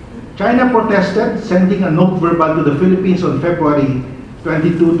 China protested, sending a note verbal to the Philippines on February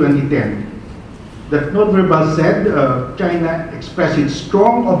 22, 2010. That note verbal said China expressed its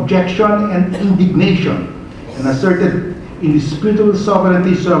strong objection and indignation and asserted indisputable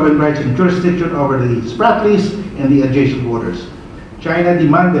sovereignty, sovereign rights, and jurisdiction over the Spratlys and the adjacent waters. China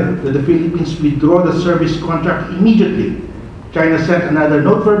demanded that the Philippines withdraw the service contract immediately. China sent another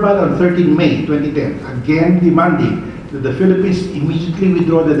note verbal on 13 May 2010, again demanding that the Philippines immediately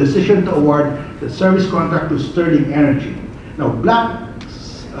withdraw the decision to award the service contract to Sterling Energy. Now, Black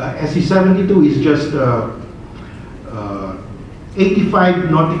SC-72 is just 85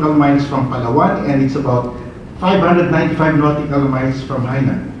 nautical miles from Palawan, and it's about 595 nautical miles from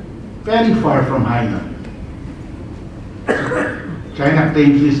Hainan. Very far from Hainan. China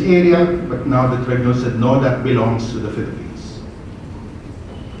claims this area, but now the tribunal said no, that belongs to the Philippines.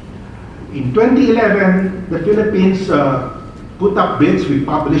 In 2011, the Philippines put up bids we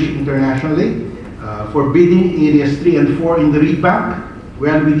published internationally for bidding areas 3 and 4 in the Reed Bank,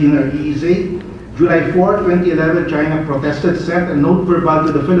 well within our EEZ. July 4, 2011, China protested, sent a note verbal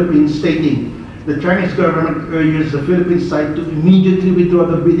to the Philippines stating the Chinese government urges the Philippine side to immediately withdraw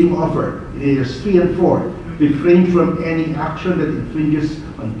the bidding offer in areas 3 and 4, refrain from any action that infringes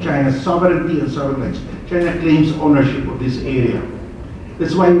on China's sovereignty and sovereign rights. China claims ownership of this area.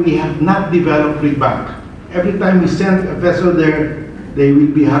 That's why we have not developed Reed Bank. Every time we send a vessel there, they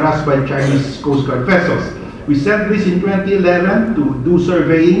will be harassed by Chinese Coast Guard vessels. We sent this in 2011 to do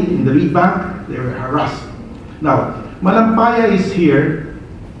surveying in the Reed Bank. They were harassed. Now, Malampaya is here.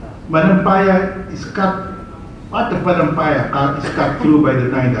 Malampaya is cut, part of Malampaya is cut through by the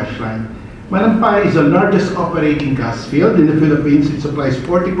 9-dash line. Malampaya is the largest operating gas field in the Philippines. It supplies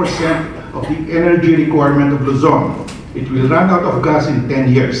 40% of the energy requirement of Luzon. It will run out of gas in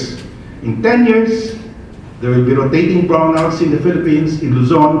 10 years. In 10 years, there will be rotating brownouts in the Philippines, in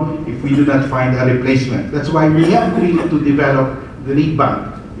Luzon, if we do not find a replacement. That's why we have agreed to develop the Reed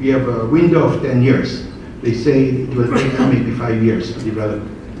Bank. We have a window of 10 years. They say it will take maybe 5 years to develop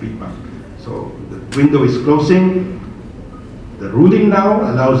Reed Bank. So the window is closing. The ruling now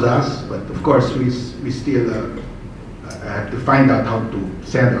allows us, but of course we still have to find out how to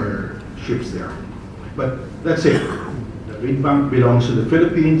send our ships there. But that's it. The Reed Bank belongs to the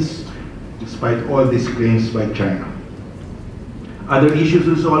Philippines, despite all these claims by China. Other issues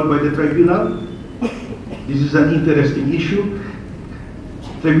resolved by the tribunal. This is an interesting issue.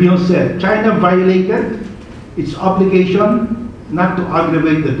 Tribunal said China violated its obligation not to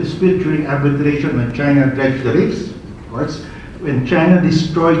aggravate the dispute during arbitration when China dredged the reefs, of course, when China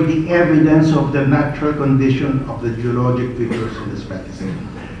destroyed the evidence of the natural condition of the geologic features in the Spratlys.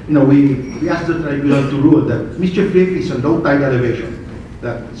 You know, we asked the tribunal to rule that Mischief Reef is a low tide elevation,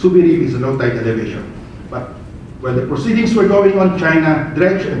 that Subi Reef is a low tide elevation. But when the proceedings were going on, China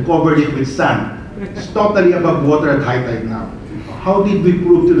dredged and covered it with sand. It's totally above water at high tide now. How did we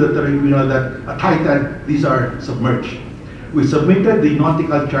prove to the tribunal that at high tide these are submerged? We submitted the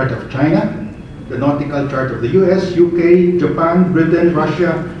nautical chart of China, the nautical chart of the US, UK, Japan, Britain,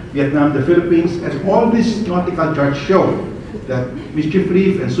 Russia, Vietnam, the Philippines, and all these nautical charts show that Mischief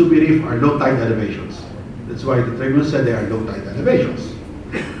Reef and Subi Reef are low tide elevations. That's why the tribunal said they are low tide elevations.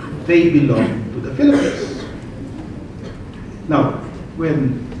 They belong to the Philippines. Now,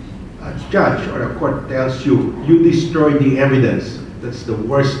 when a judge or a court tells you, you destroy the evidence, that's the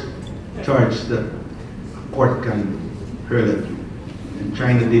worst charge that a court can hurl at you. And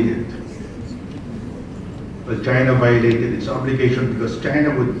China did it. But China violated its obligation because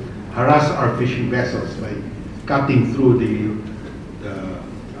China would harass our fishing vessels by cutting through the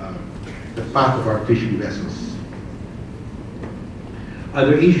path of our fishing vessels.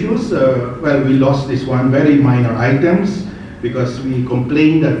 Other issues, well, we lost this one, very minor items. because we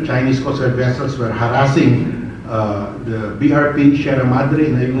complained that Chinese Coast Guard vessels were harassing the BRP Sierra Madre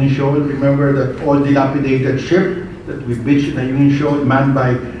in Ayungin Shoal. Remember that old dilapidated ship that we beached in Ayungin Shoal, manned by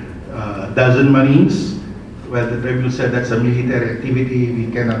a dozen Marines? Well, the tribunal said that's a military activity.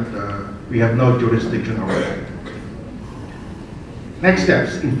 We cannot, we have no jurisdiction over that. Next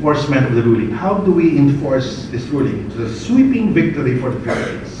steps, enforcement of the ruling. How do we enforce this ruling? It's a sweeping victory for the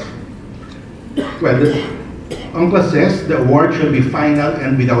Philippines. Well, the UNCLOS says the award shall be final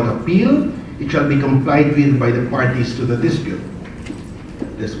and without appeal. It shall be complied with by the parties to the dispute.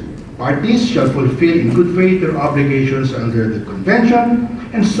 The parties shall fulfill in good faith their obligations under the convention,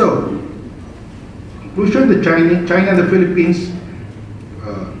 and so, in conclusion, China and the Philippines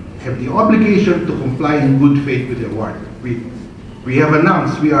have the obligation to comply in good faith with the award. We have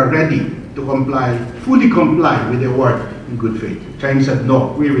announced we are ready to comply, fully comply with the award in good faith. China said,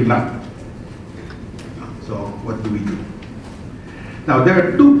 no, we will not. So what do we do? Now, there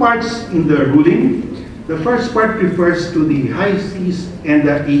are two parts in the ruling. The first part refers to the high seas and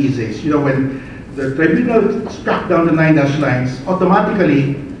the EEZs. You know, when the tribunal struck down the 9 dash lines,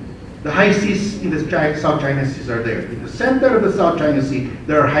 automatically the high seas in the South China Seas are there. In the center of the South China Sea,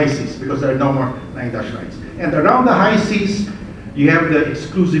 there are high seas because there are no more 9 dash lines. And around the high seas, you have the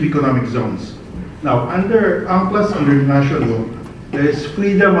exclusive economic zones. Now, under UNCLOS, under international law, there is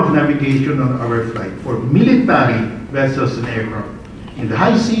freedom of navigation on our flight for military vessels and aircraft in the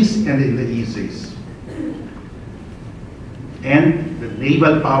high seas and in the EEZs. And the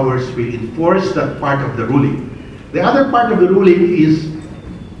naval powers will enforce that part of the ruling. The other part of the ruling is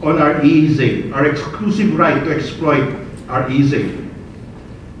on our EEZ, our exclusive right to exploit our EEZ,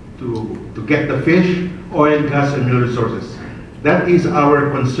 to get the fish, oil, gas, and mineral resources. That is our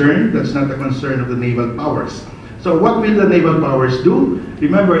concern. That's not the concern of the naval powers. So what will the naval powers do?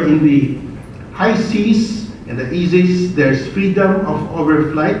 Remember, in the high seas and the EEZs, there's freedom of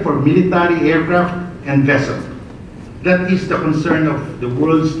overflight for military aircraft and vessels. That is the concern of the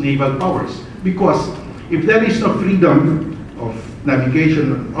world's naval powers. Because if there is no freedom of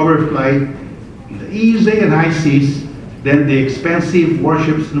navigation and overflight in the EEZ and high seas, then the expensive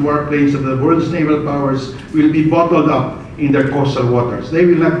warships and warplanes of the world's naval powers will be bottled up in their coastal waters. They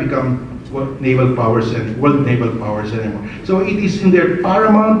will not become naval powers and world naval powers anymore. So it is in their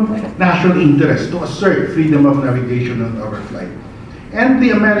paramount national interest to assert freedom of navigation and overflight. And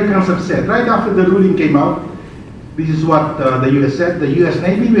the Americans have said, right after the ruling came out, this is what the US said: the US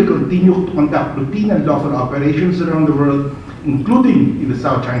Navy will continue to conduct routine and lawful operations around the world, including in the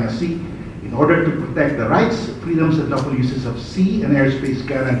South China Sea, in order to protect the rights, freedoms, and lawful uses of sea and airspace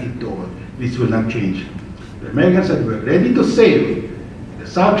guaranteed to all. This will not change. The Americans said, we're ready to sail the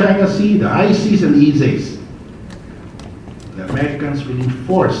South China Sea, the high seas, and EEZs. The Americans will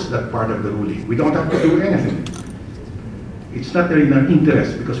enforce that part of the ruling. We don't have to do anything. It's not in our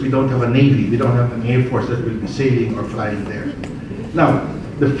interest because we don't have a navy, we don't have an air force that will be sailing or flying there. Now,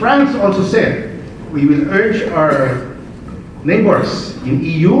 the France also said, we will urge our neighbors in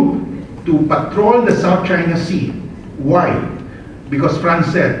EU to patrol the South China Sea. Why? Because France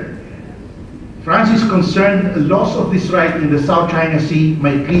said, France is concerned a loss of this right in the South China Sea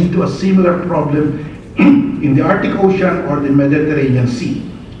might lead to a similar problem in the Arctic Ocean or the Mediterranean Sea.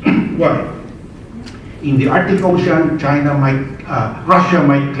 Why? In the Arctic Ocean, Russia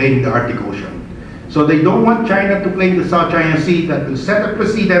might claim the Arctic Ocean. So they don't want China to claim the South China Sea. That will set a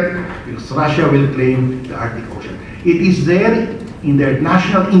precedent because Russia will claim the Arctic Ocean. It is there in their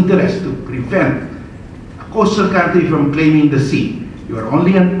national interest to prevent a coastal country from claiming the sea. You are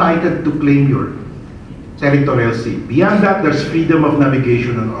only entitled to claim your territorial sea. Beyond that, there's freedom of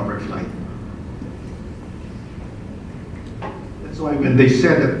navigation and overflight. That's why when they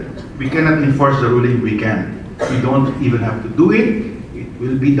said that we cannot enforce the ruling, we can. We don't even have to do it. It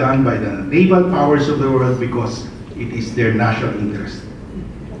will be done by the naval powers of the world because it is their national interest.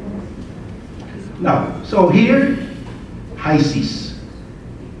 Now, so here, high seas.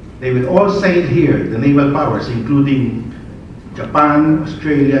 They will all sail here, the naval powers, including Japan,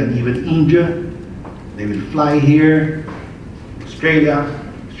 Australia, and even India. They will fly here. Australia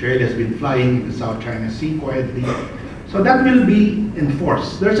has been flying in the South China Sea quietly. So that will be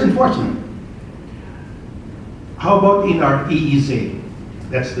enforced. There's enforcement. How about in our EEZ?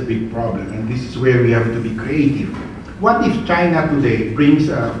 That's the big problem, and this is where we have to be creative. What if China today brings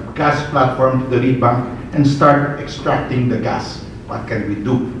a gas platform to the reed bank and start extracting the gas? What can we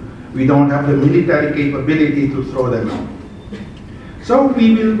do? We don't have the military capability to throw them out. So what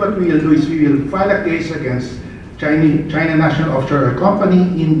we will do is we will file a case against China National Offshore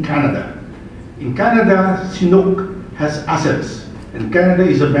Company in Canada. In Canada, Chinook has assets, and Canada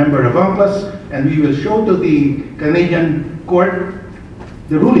is a member of UNCLOS, and we will show to the Canadian court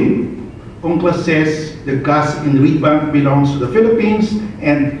the ruling. UNCLOS says the gas in Reed Bank belongs to the Philippines,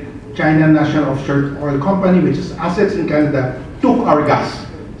 and China National Offshore Oil Company, which is assets in Canada, took our gas.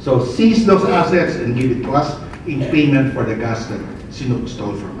 So seize those assets and give it to us in payment for the gas that Sinop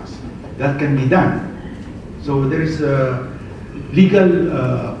stole from us. That can be done. So there is a legal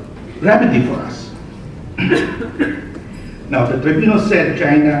remedy for us. Now, the tribunal said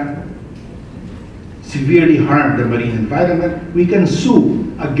China severely harmed the marine environment. We can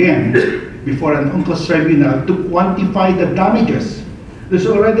sue again before an UNCLOS tribunal to quantify the damages. There's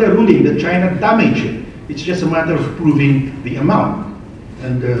already a ruling that China damaged it. It's just a matter of proving the amount.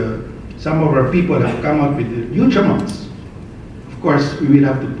 And some of our people have come up with huge amounts. Of course, we will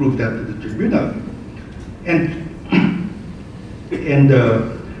have to prove that to the tribunal. And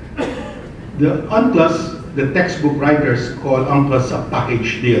the UNCLOS, the textbook writers call UNCLOS a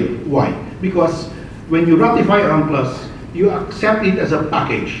package deal. Why? Because when you ratify UNCLOS, you accept it as a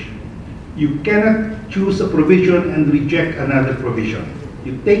package. You cannot choose a provision and reject another provision.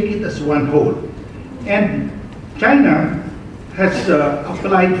 You take it as one whole. And China has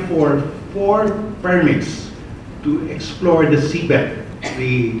applied for 4 permits to explore the seabed,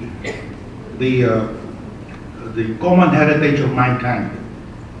 the common heritage of mankind.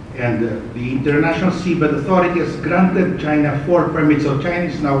 And the International Seabed Authority has granted China 4 permits. So China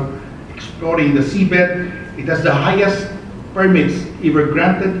is now exploring the seabed. It has the highest permits ever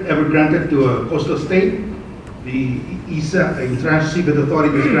granted to a coastal state. The ISA, the International Seabed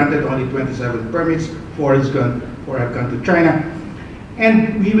Authority, has granted only 27 permits. 4 have gone to China.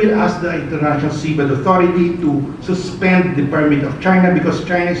 And we will ask the International Seabed Authority to suspend the permit of China, because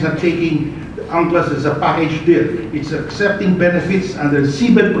China is not taking the UNCLOS as a package deal. It's accepting benefits under the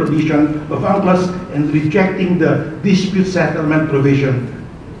seabed provision of UNCLOS and rejecting the dispute settlement provision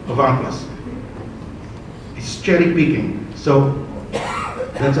of UNCLOS. It's cherry picking. So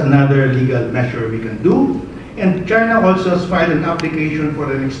that's another legal measure we can do. And China also has filed an application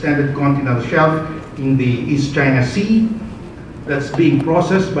for an extended continental shelf in the East China Sea that's being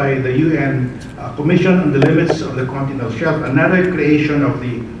processed by the UN Commission on the Limits of the Continental Shelf, another creation of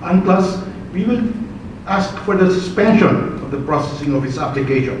the UNCLOS. We will ask for the suspension of the processing of its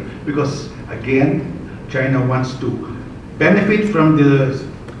application, because again, China wants to benefit from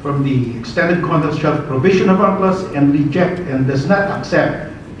the extended continental shelf provision of UNCLOS and reject and does not accept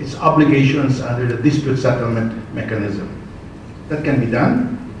its obligations under the dispute settlement mechanism. That can be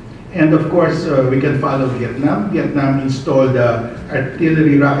done. And of course, we can follow Vietnam. Vietnam installed the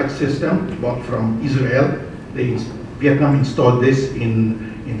artillery rocket system bought from Israel. Vietnam installed this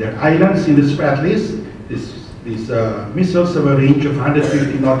in their islands in the Spratlys. These missiles have a range of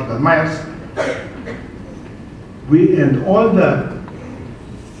 150 nautical miles. And all the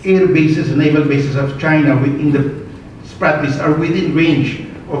air bases and naval bases of China in the Spratlys are within range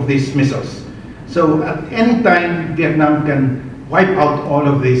of these missiles. So at any time, Vietnam can wipe out all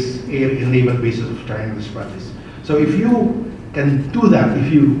of these air and naval bases of China in the Spratlys. So if you can do that,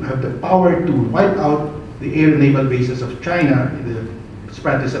 if you have the power to wipe out the air and naval bases of China in the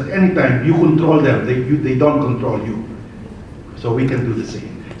Spratlys at any time, you control them. They don't control you. So we can do the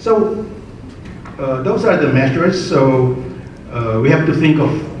same. So those are the measures. So we have to think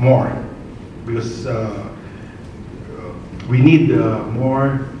of more, because we need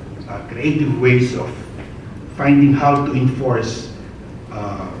more creative ways of finding how to enforce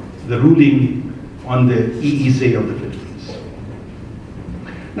the ruling on the EEZ of the Philippines.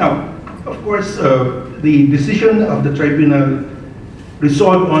 Now, of course, the decision of the tribunal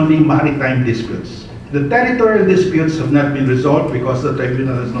resolved only maritime disputes. The territorial disputes have not been resolved because the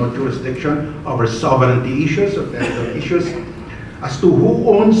tribunal has no jurisdiction over sovereignty issues or territorial issues. As to who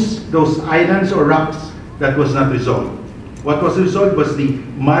owns those islands or rocks, that was not resolved. What was resolved was the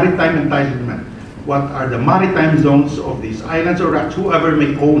maritime entitlement. What are the maritime zones of these islands or rocks? Whoever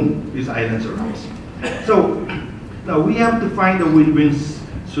may own these islands or rocks. So now we have to find a win-win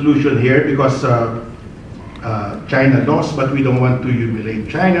solution here, because China lost, but we don't want to humiliate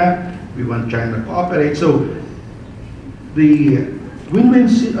China. We want China to cooperate. So the win-win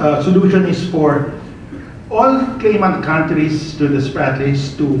solution is for all claimant countries to the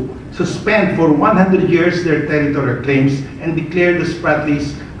Spratlys to suspend for 100 years their territorial claims and declare the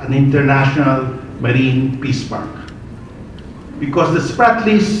Spratlys an international marine peace park. Because the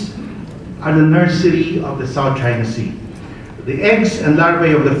Spratlys are the nursery of the South China Sea. The eggs and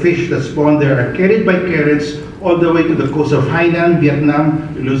larvae of the fish that spawn there are carried by currents all the way to the coast of Hainan,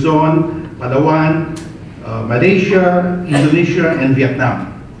 Vietnam, Luzon, Palawan, Malaysia, Indonesia, and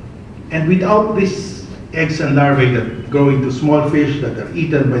Vietnam. And without these eggs and larvae that grow into small fish that are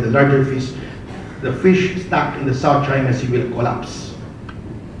eaten by the larger fish, the fish stock in the South China Sea will collapse.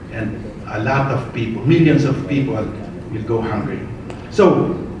 And a lot of people, millions of people, will go hungry.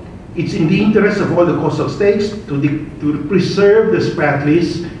 So it's in the interest of all the coastal states to preserve the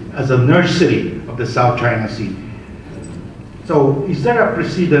spratlys as a nursery of the South China Sea. So is there a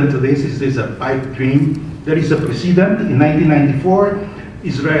precedent to this? Is this a pipe dream? There is a precedent. In 1994,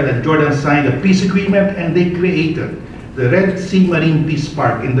 Israel and Jordan signed a peace agreement, and they created the Red Sea Marine Peace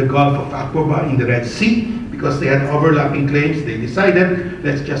Park in the Gulf of Aqaba in the Red Sea. Because they had overlapping claims, they decided,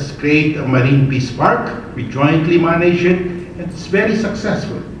 let's just create a marine peace park. We jointly manage it, and it's very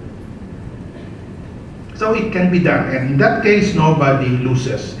successful. So it can be done, and in that case, nobody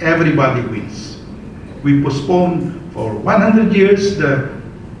loses, everybody wins. We postpone for 100 years the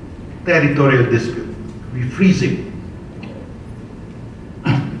territorial dispute. We freeze it.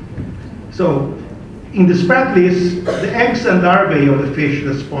 So, in the spratlys, the eggs and larvae of the fish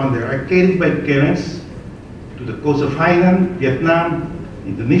that spawn there are carried by parents to the coast of Hainan, Vietnam,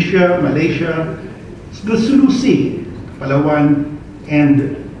 Indonesia, Malaysia, the Sulu Sea, Palawan,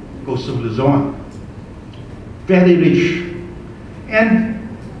 and coast of Luzon. Very rich. And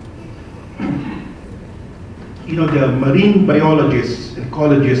you know, the marine biologists,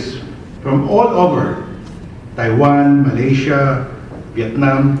 ecologists from all over, Taiwan, Malaysia,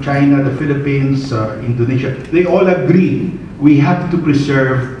 Vietnam, China, the Philippines, Indonesia, they all agree we have to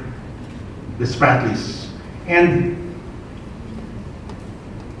preserve the spratlys. And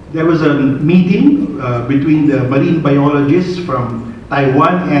there was a meeting between the marine biologists from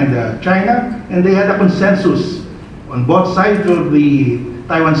Taiwan and China, and they had a consensus on both sides of the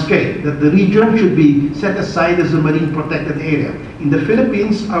Taiwan Strait that the region should be set aside as a marine protected area. In the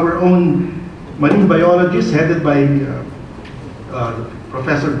Philippines, our own marine biologists, headed by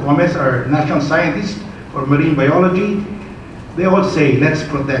Professor Gomez, our national scientist for marine biology, they all say, let's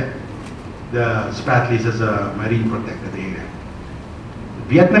protect the spratlys as a marine protected area.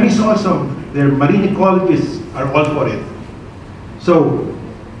 The Vietnamese also, their marine ecologists are all for it. So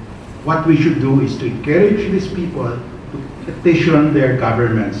what we should do is to encourage these people to petition their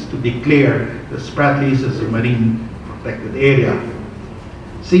governments to declare the spratlys as a marine protected area.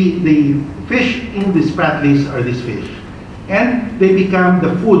 See, the fish in the spratlys are these fish. And they become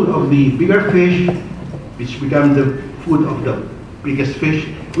the food of the bigger fish, which become the food of the biggest fish,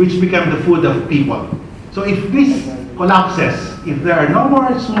 which become the food of people. So if this collapses, if there are no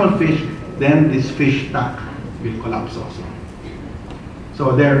more small fish, then this fish stock will collapse also.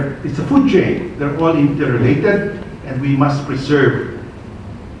 So it's a food chain. They're all interrelated, and we must preserve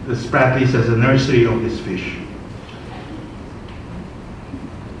the spratlys as a nursery of this fish.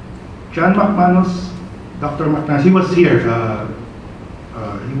 John McManus, Dr. McManus, he was here.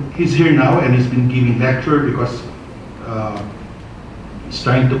 He's here now, and he's been giving lecture because he's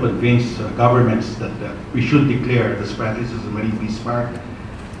trying to convince governments that we should declare the spratlys as a marine peace park.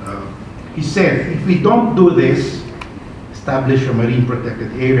 He said, if we don't do this, establish a marine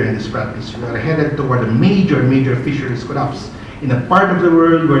protected area in the spratlys, we are headed toward a major fisheries collapse in a part of the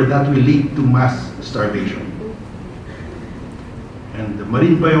world where that will lead to mass starvation. And the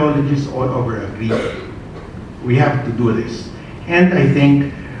marine biologists all over agree. We have to do this. And I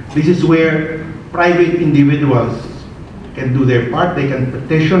think this is where private individuals can do their part. They can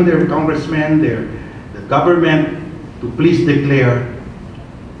petition their congressmen, the government, to please declare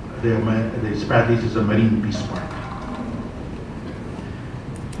the spratlys as a marine peace park.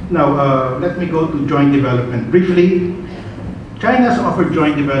 Now, let me go to joint development briefly. China has offered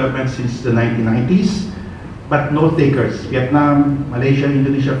joint development since the 1990s, but no takers. Vietnam, Malaysia,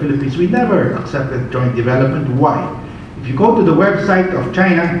 Indonesia, Philippines, we never accepted joint development. Why? If you go to the website of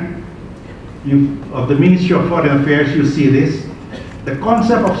China, of the Ministry of Foreign Affairs, you see this. The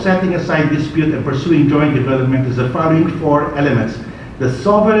concept of setting aside dispute and pursuing joint development is the following four elements. The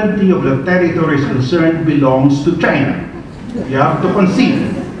sovereignty of the territories concerned belongs to China. You have to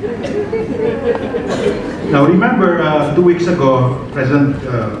concede. Now remember, 2 weeks ago, President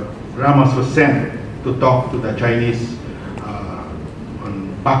Ramos was sent to talk to the Chinese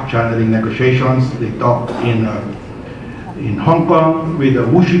on back-channeling negotiations. They talked in Hong Kong with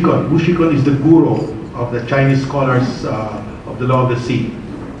Wu Shikun. Wu Shikun is the guru of the Chinese scholars of the law of the sea.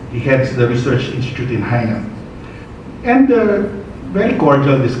 He heads the research institute in Hainan. And very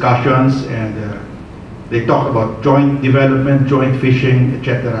cordial discussions, and they talk about joint development, joint fishing,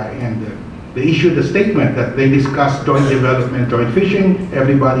 etc. And they issued a statement that they discussed joint development, joint fishing,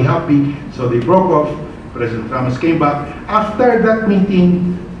 everybody happy, so they broke off. President Ramos came back. After that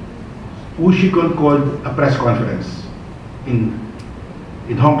meeting, Wu Shikun called a press conference in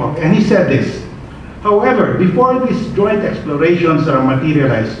Hong Kong, and he said this: however, before these joint explorations are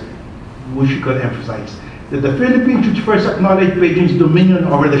materialized, which we could emphasize, that the Philippines should first acknowledge Beijing's dominion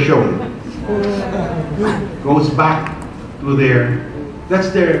over the show. Goes back to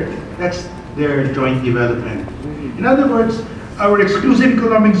that's their joint development. In other words, our exclusive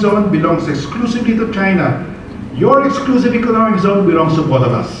economic zone belongs exclusively to China. Your exclusive economic zone belongs to both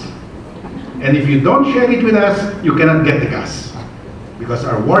of us. And if you don't share it with us, you cannot get the gas. Because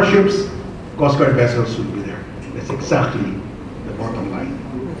our warships, Coast Guard vessels will be there. That's exactly the bottom line.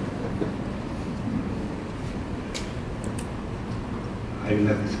 I will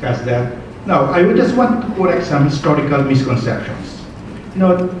not discuss that. Now, I would just want to correct some historical misconceptions. You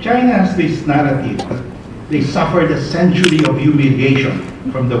know, China has this narrative that they suffered a century of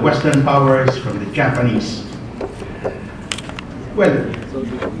humiliation from the Western powers, from the Japanese. Well,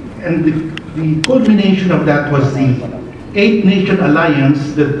 and the culmination of that was the Eight-Nation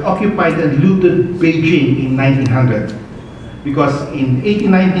Alliance that occupied and looted Beijing in 1900. Because in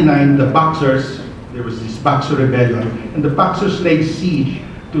 1899, the Boxers, there was this Boxer rebellion, and the Boxers laid siege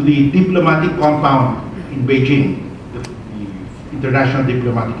to the diplomatic compound in Beijing, the international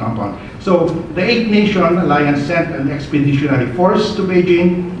diplomatic compound. So the Eight-Nation Alliance sent an expeditionary force to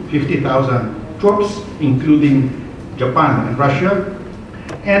Beijing, 50,000 troops, including Japan and Russia,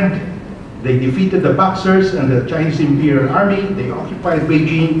 and they defeated the Boxers and the Chinese Imperial Army. They occupied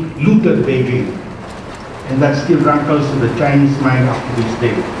Beijing, looted Beijing. And that still rankles in the Chinese mind up to this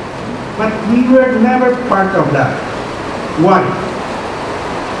day. But we were never part of that. Why?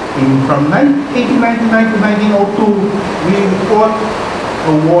 From 1899 to 1902, we fought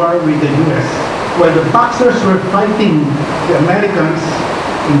a war with the US. While the Boxers were fighting the Americans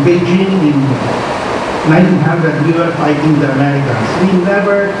in Beijing in 1900, we were fighting the Americans. We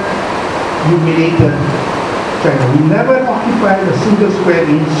never humiliated China. We never occupied a single square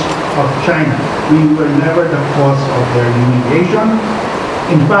inch of China. We were never the cause of their humiliation.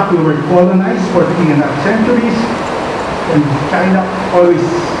 In fact, we were colonized for 3.5 centuries, and China always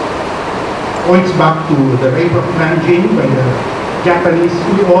points back to the rape of Nanjing by the Japanese.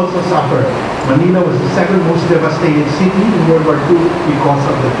 We also suffered. Manila was the second most devastated city in World War II because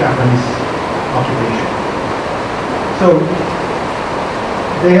of the Japanese occupation. So,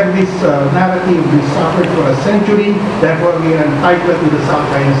 they have this narrative, we suffered for a century, therefore we are entitled to the South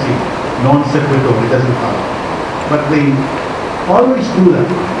China Sea. Non sequitur, it doesn't follow. But they always do that,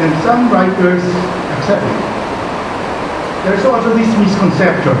 and some writers accept it. There's also this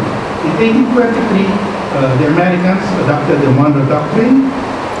misconception. In 1823, the Americans adopted the Monroe Doctrine.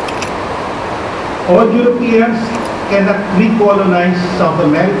 All Europeans cannot recolonize South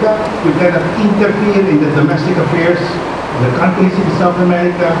America. You cannot interfere in the domestic affairs the countries in South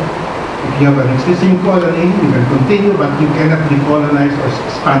America. If you have an existing colony, you can continue, but you cannot decolonize or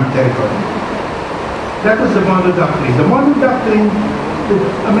expand territory. That was the Monroe Doctrine. The Monroe Doctrine, the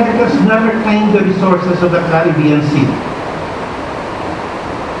Americans never claimed the resources of the Caribbean Sea.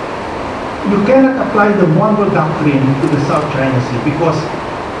 You cannot apply the Monroe Doctrine to the South China Sea because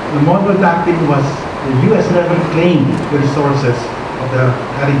the Monroe Doctrine was, the US never claimed the resources of the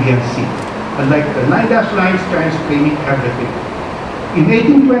Caribbean Sea. Unlike the 9 dash lines, China's claiming everything. In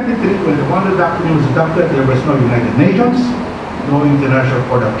 1823, when the Monroe Doctrine was adopted, there was no United Nations, no International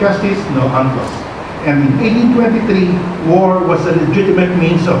Court of Justice, no UNCLOS. And in 1823, war was a legitimate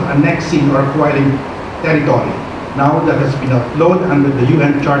means of annexing or acquiring territory. Now that has been outlawed under the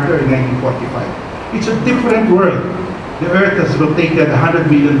UN Charter in 1945. It's a different world. The Earth has rotated 100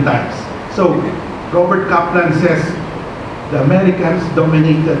 million times. So Robert Kaplan says the Americans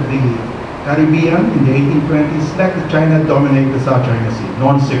dominated the Caribbean in the 1820s, like China dominated the South China Sea,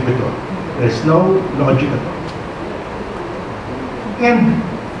 non sequitur. There's no logic at all. And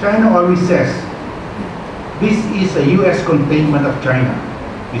China always says, this is a US containment of China.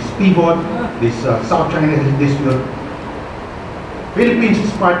 This pivot, this South China dispute. Philippines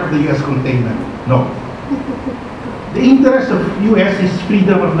is part of the US containment. No. The interest of US is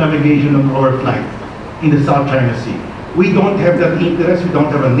freedom of navigation and overflight in the South China Sea. We don't have that interest. We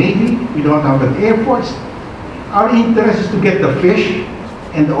don't have a navy. We don't have an air force. Our interest is to get the fish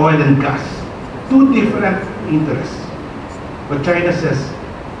and the oil and gas. Two different interests. But China says,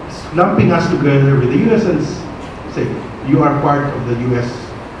 lumping us together with the US and say, you are part of the US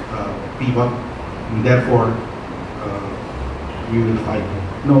pivot, and therefore we will fight.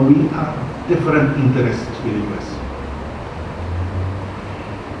 No, we have different interests with the US.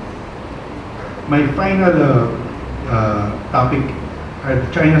 My final topic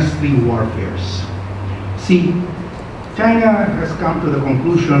are China's three warfares. See, China has come to the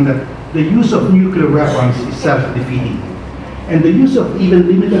conclusion that the use of nuclear weapons is self-defeating, and the use of even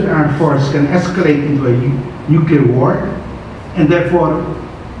limited armed force can escalate into a nuclear war, and therefore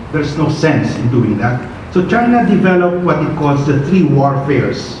there's no sense in doing that. So China developed what it calls the three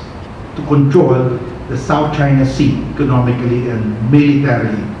warfares to control the South China Sea economically and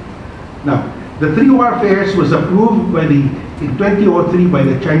militarily. Now, the three warfares was approved in 2003 by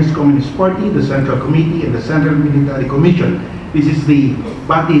the Chinese Communist Party, the Central Committee, and the Central Military Commission. This is the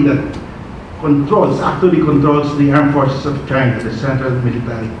body that actually controls the armed forces of China, the Central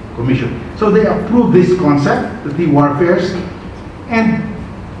Military Commission. So they approved this concept, the three warfares, and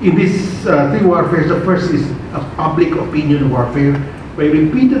in these three warfares, the first is a public opinion warfare by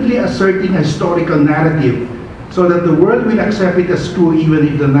repeatedly asserting a historical narrative so that the world will accept it as true even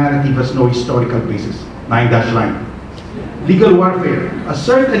if the narrative has no historical basis. 9-dash line. Legal warfare.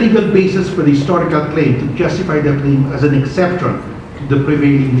 Assert a legal basis for the historical claim to justify the claim as an exception to the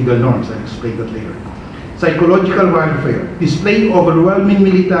prevailing legal norms. I'll explain that later. Psychological warfare. Display overwhelming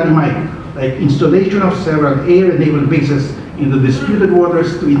military might, like installation of several air and naval bases in the disputed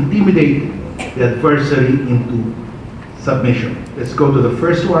waters to intimidate the adversary into submission. Let's go to the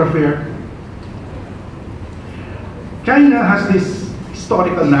first warfare. China has this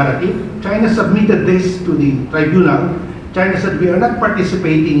historical narrative. China submitted this to the tribunal. China said, we are not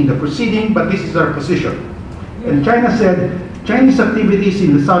participating in the proceeding, but this is our position. And China said, Chinese activities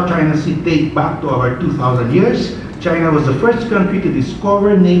in the South China Sea date back to over 2,000 years. China was the first country to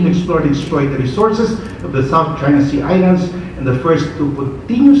discover, name, explore, and exploit the resources of the South China Sea islands, and the first to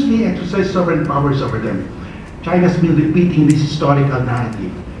continuously exercise sovereign powers over them. China's been repeating this historical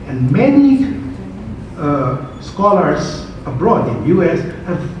narrative, and many scholars abroad in the US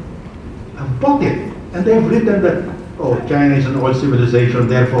have bought it, and they have written that, oh, China is an old civilization,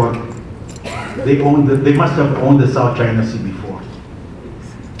 therefore they must have owned the South China Sea before.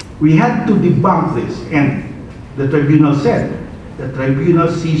 We had to debunk this, and the tribunal said, the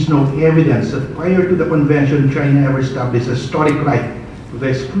tribunal sees no evidence that prior to the convention, China ever established a historic right to the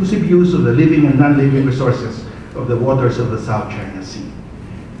exclusive use of the living and non-living resources of the waters of the South China Sea.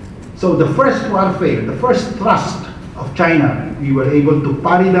 So the first warfare, the first thrust of China, we were able to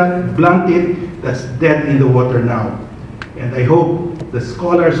parry that, blunt it, that's dead in the water now. And I hope the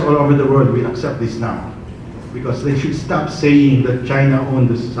scholars all over the world will accept this now, because they should stop saying that China owned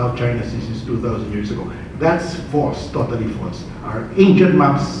the South China Sea since 2,000 years ago. That's false, totally false. Our ancient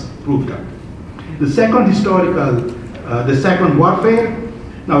maps prove that. The second the second warfare.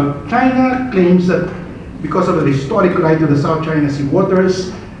 Now, China claims that because of the historic right to the South China Sea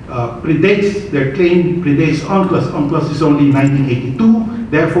waters, their claim predates UNCLOS. UNCLOS is only 1982,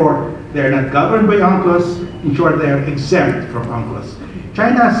 therefore they are not governed by UNCLOS. In short, they are exempt from UNCLOS.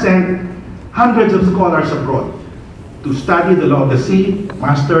 China has sent hundreds of scholars abroad to study the law of the sea,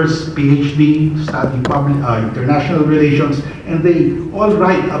 masters, PhD, study international relations, and they all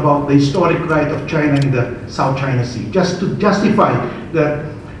write about the historic right of China in the South China Sea, just to justify that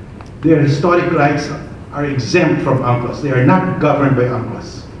their historic rights are exempt from UNCLOS. They are not governed by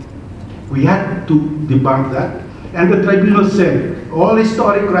UNCLOS. We had to debunk that, and the tribunal said all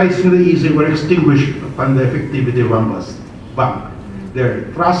historic rights in the EEZ were extinguished upon the effectivity of UNCLOS. Bang.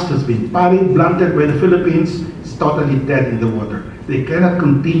 Their thrust has been parried, blunted by the Philippines. It's totally dead in the water. They cannot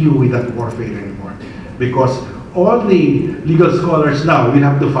continue with that warfare anymore, because all the legal scholars now will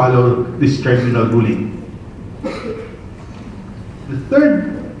have to follow this tribunal ruling. The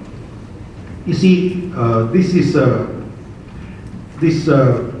third, you see, this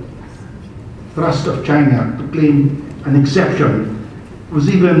thrust of China to claim an exception was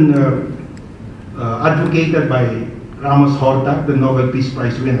even advocated by Ramos Horta, the Nobel Peace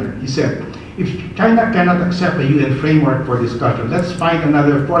Prize winner. He said, if China cannot accept a UN framework for discussion, let's find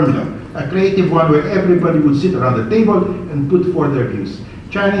another formula, a creative one where everybody would sit around the table and put forth their views.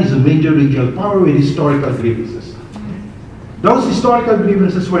 China is a major regional power with historical grievances. Those historical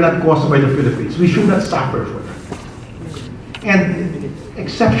grievances were not caused by the Philippines. We should not suffer for them. And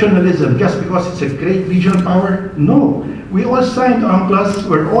exceptionalism, just because it's a great regional power, no. We all signed UNCLOS,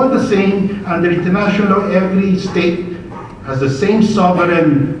 we're all the same under international law. Every state has the same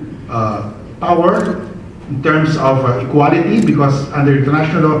sovereign power in terms of equality, because under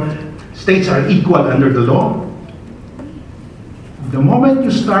international law, states are equal under the law. The moment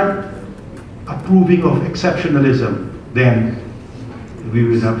you start approving of exceptionalism, then we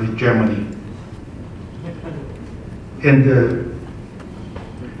will have hegemony. And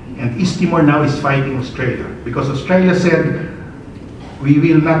East Timor now is fighting Australia, because Australia said we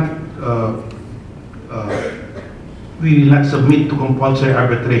will not submit to compulsory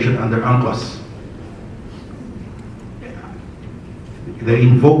arbitration under UNCLOS. They're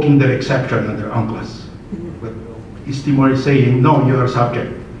invoking their exception under UNCLOS. But East Timor is saying, no, you are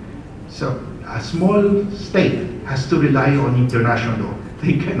subject. So a small state has to rely on international law.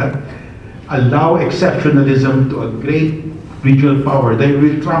 They cannot allow exceptionalism to a great regional power. They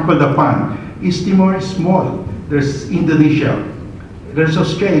will trample upon. East Timor is small. There's Indonesia. There's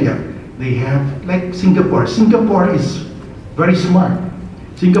Australia. They have, like Singapore. Singapore is very smart.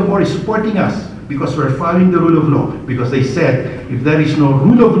 Singapore is supporting us because we're following the rule of law. Because they said, if there is no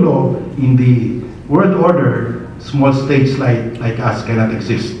rule of law in the world order, small states like us cannot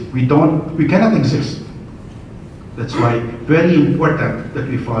exist. We cannot exist. That's why very important that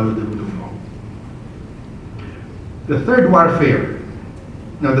we follow the rule of law. The third warfare.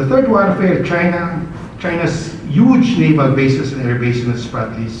 Now the third warfare, China's huge naval bases and air bases and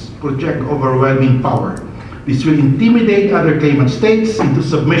strategies project overwhelming power. This will intimidate other claimant states into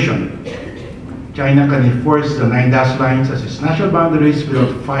submission. China can enforce the 9 dash lines as its national boundaries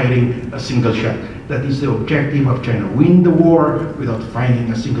without firing a single shot. That is the objective of China. Win the war without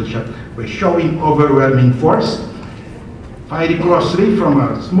firing a single shot by showing overwhelming force. Firing cross-reef from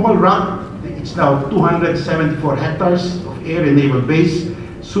a small rock, it's now 274 hectares of air and naval base.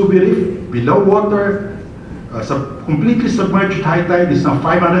 Subi Reef, below water, completely submerged high tide is now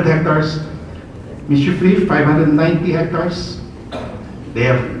 500 hectares. Mischief Reef, 590 hectares.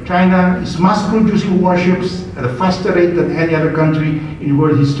 China is mass-producing warships at a faster rate than any other country in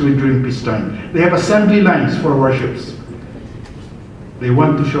world history during peacetime. They have assembly lines for warships. They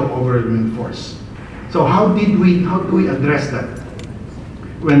want to show overwhelming force. So how do we address that?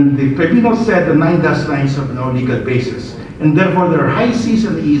 When the tribunal said the 9 dash lines have no legal basis, and therefore there are high seas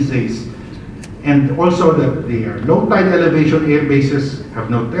and EEZs, and also that their low tide elevation air bases have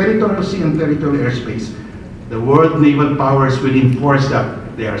no territorial sea and territorial airspace, the world naval powers will enforce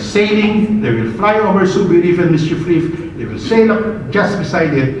that. They are sailing, they will fly over Subi Reef and Mischief Reef, they will sail up just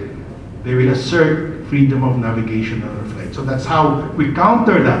beside it, they will assert freedom of navigation on their flight. So that's how we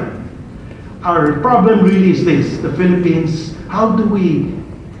counter that. Our problem really is this: the Philippines, how do we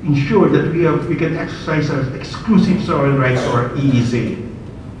ensure that we can exercise our exclusive sovereign rights or EEZ?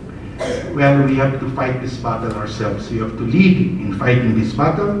 Well, we have to fight this battle ourselves. We have to lead in fighting this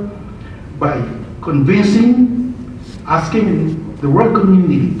battle by convincing, asking the world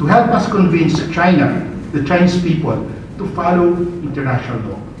community to help us convince China, the Chinese people, to follow international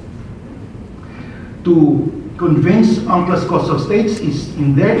law. To convince UNCLOS coastal states is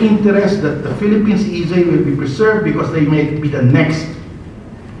in their interest that the Philippines EEZ will be preserved because they may be the next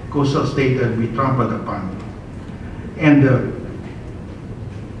coastal state that we trampled upon. And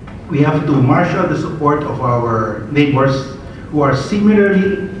we have to marshal the support of our neighbors who are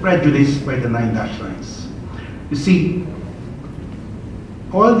similarly prejudiced by the 9 dash lines. You see,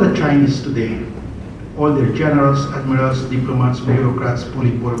 all the Chinese today, all their generals, admirals, diplomats, bureaucrats,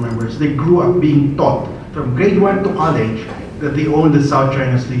 Politburo members, they grew up being taught from grade 1 to college that they own the South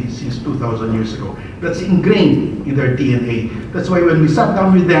China Sea since 2,000 years ago. That's ingrained in their DNA. That's why when we sat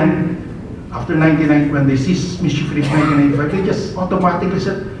down with them after 1990, when they seized Mischief Reef 1995, they just automatically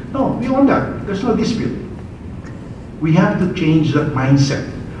said, no, we own that. There's no dispute. We have to change that mindset.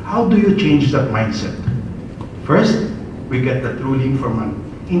 How do you change that mindset? First, we get that ruling from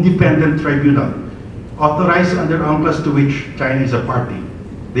an independent tribunal, authorized under UNCLOS, to which China is a party.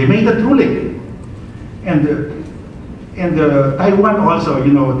 They made that ruling. And Taiwan also,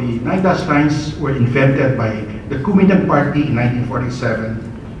 you know, the 9 dash lines were invented by the Kuomintang Party in 1947,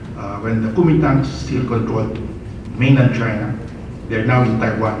 when the Kuomintang still controlled mainland China. They're now in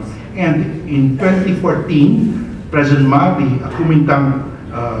Taiwan. And in 2014, President Ma, the Kuomintang,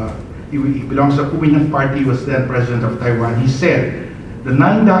 he belongs to the Kuomintang Party, was then president of Taiwan. He said, the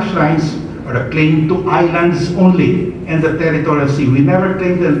 9 dash lines are a claim to islands only and the territorial sea. We never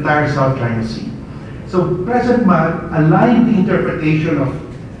claimed the entire South China Sea. So President Ma aligned the interpretation of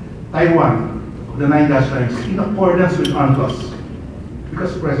Taiwan, of the 9 dash lines, in accordance with UNCLOS.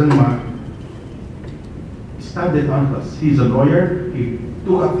 Because President Ma studied UNCLOS. He's a lawyer. He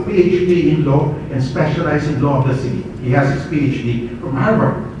took a PhD in law and specialized in law of the sea. He has his PhD from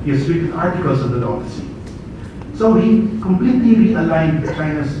Harvard. He has written articles on the law of the sea. So he completely realigned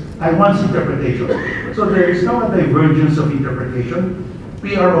Taiwan's interpretation. So there is no divergence of interpretation.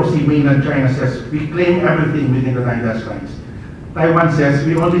 PROC, mainland China, says we claim everything within the 9 dash lines. Taiwan says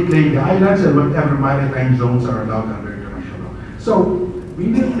we only claim the islands and whatever maritime zones are allowed under international law. So we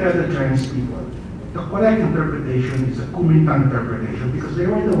will tell the Chinese people the correct interpretation is a Kuomintang interpretation because they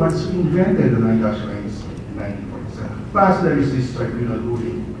were the ones who invented the 9 dash lines in 1947. Plus there is this tribunal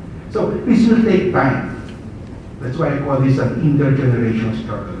ruling. So this will take time. That's why I call this an intergenerational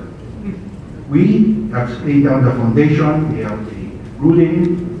struggle. We have laid down the foundation, we have the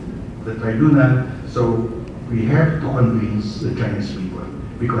ruling, the tribunal, so we have to convince the Chinese people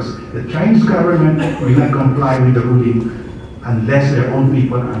because the Chinese government will not comply with the ruling unless their own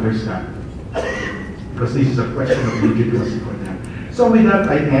people understand. Because this is a question of legitimacy for them. So with that,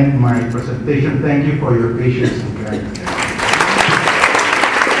 I end my presentation. Thank you for your patience and kindness.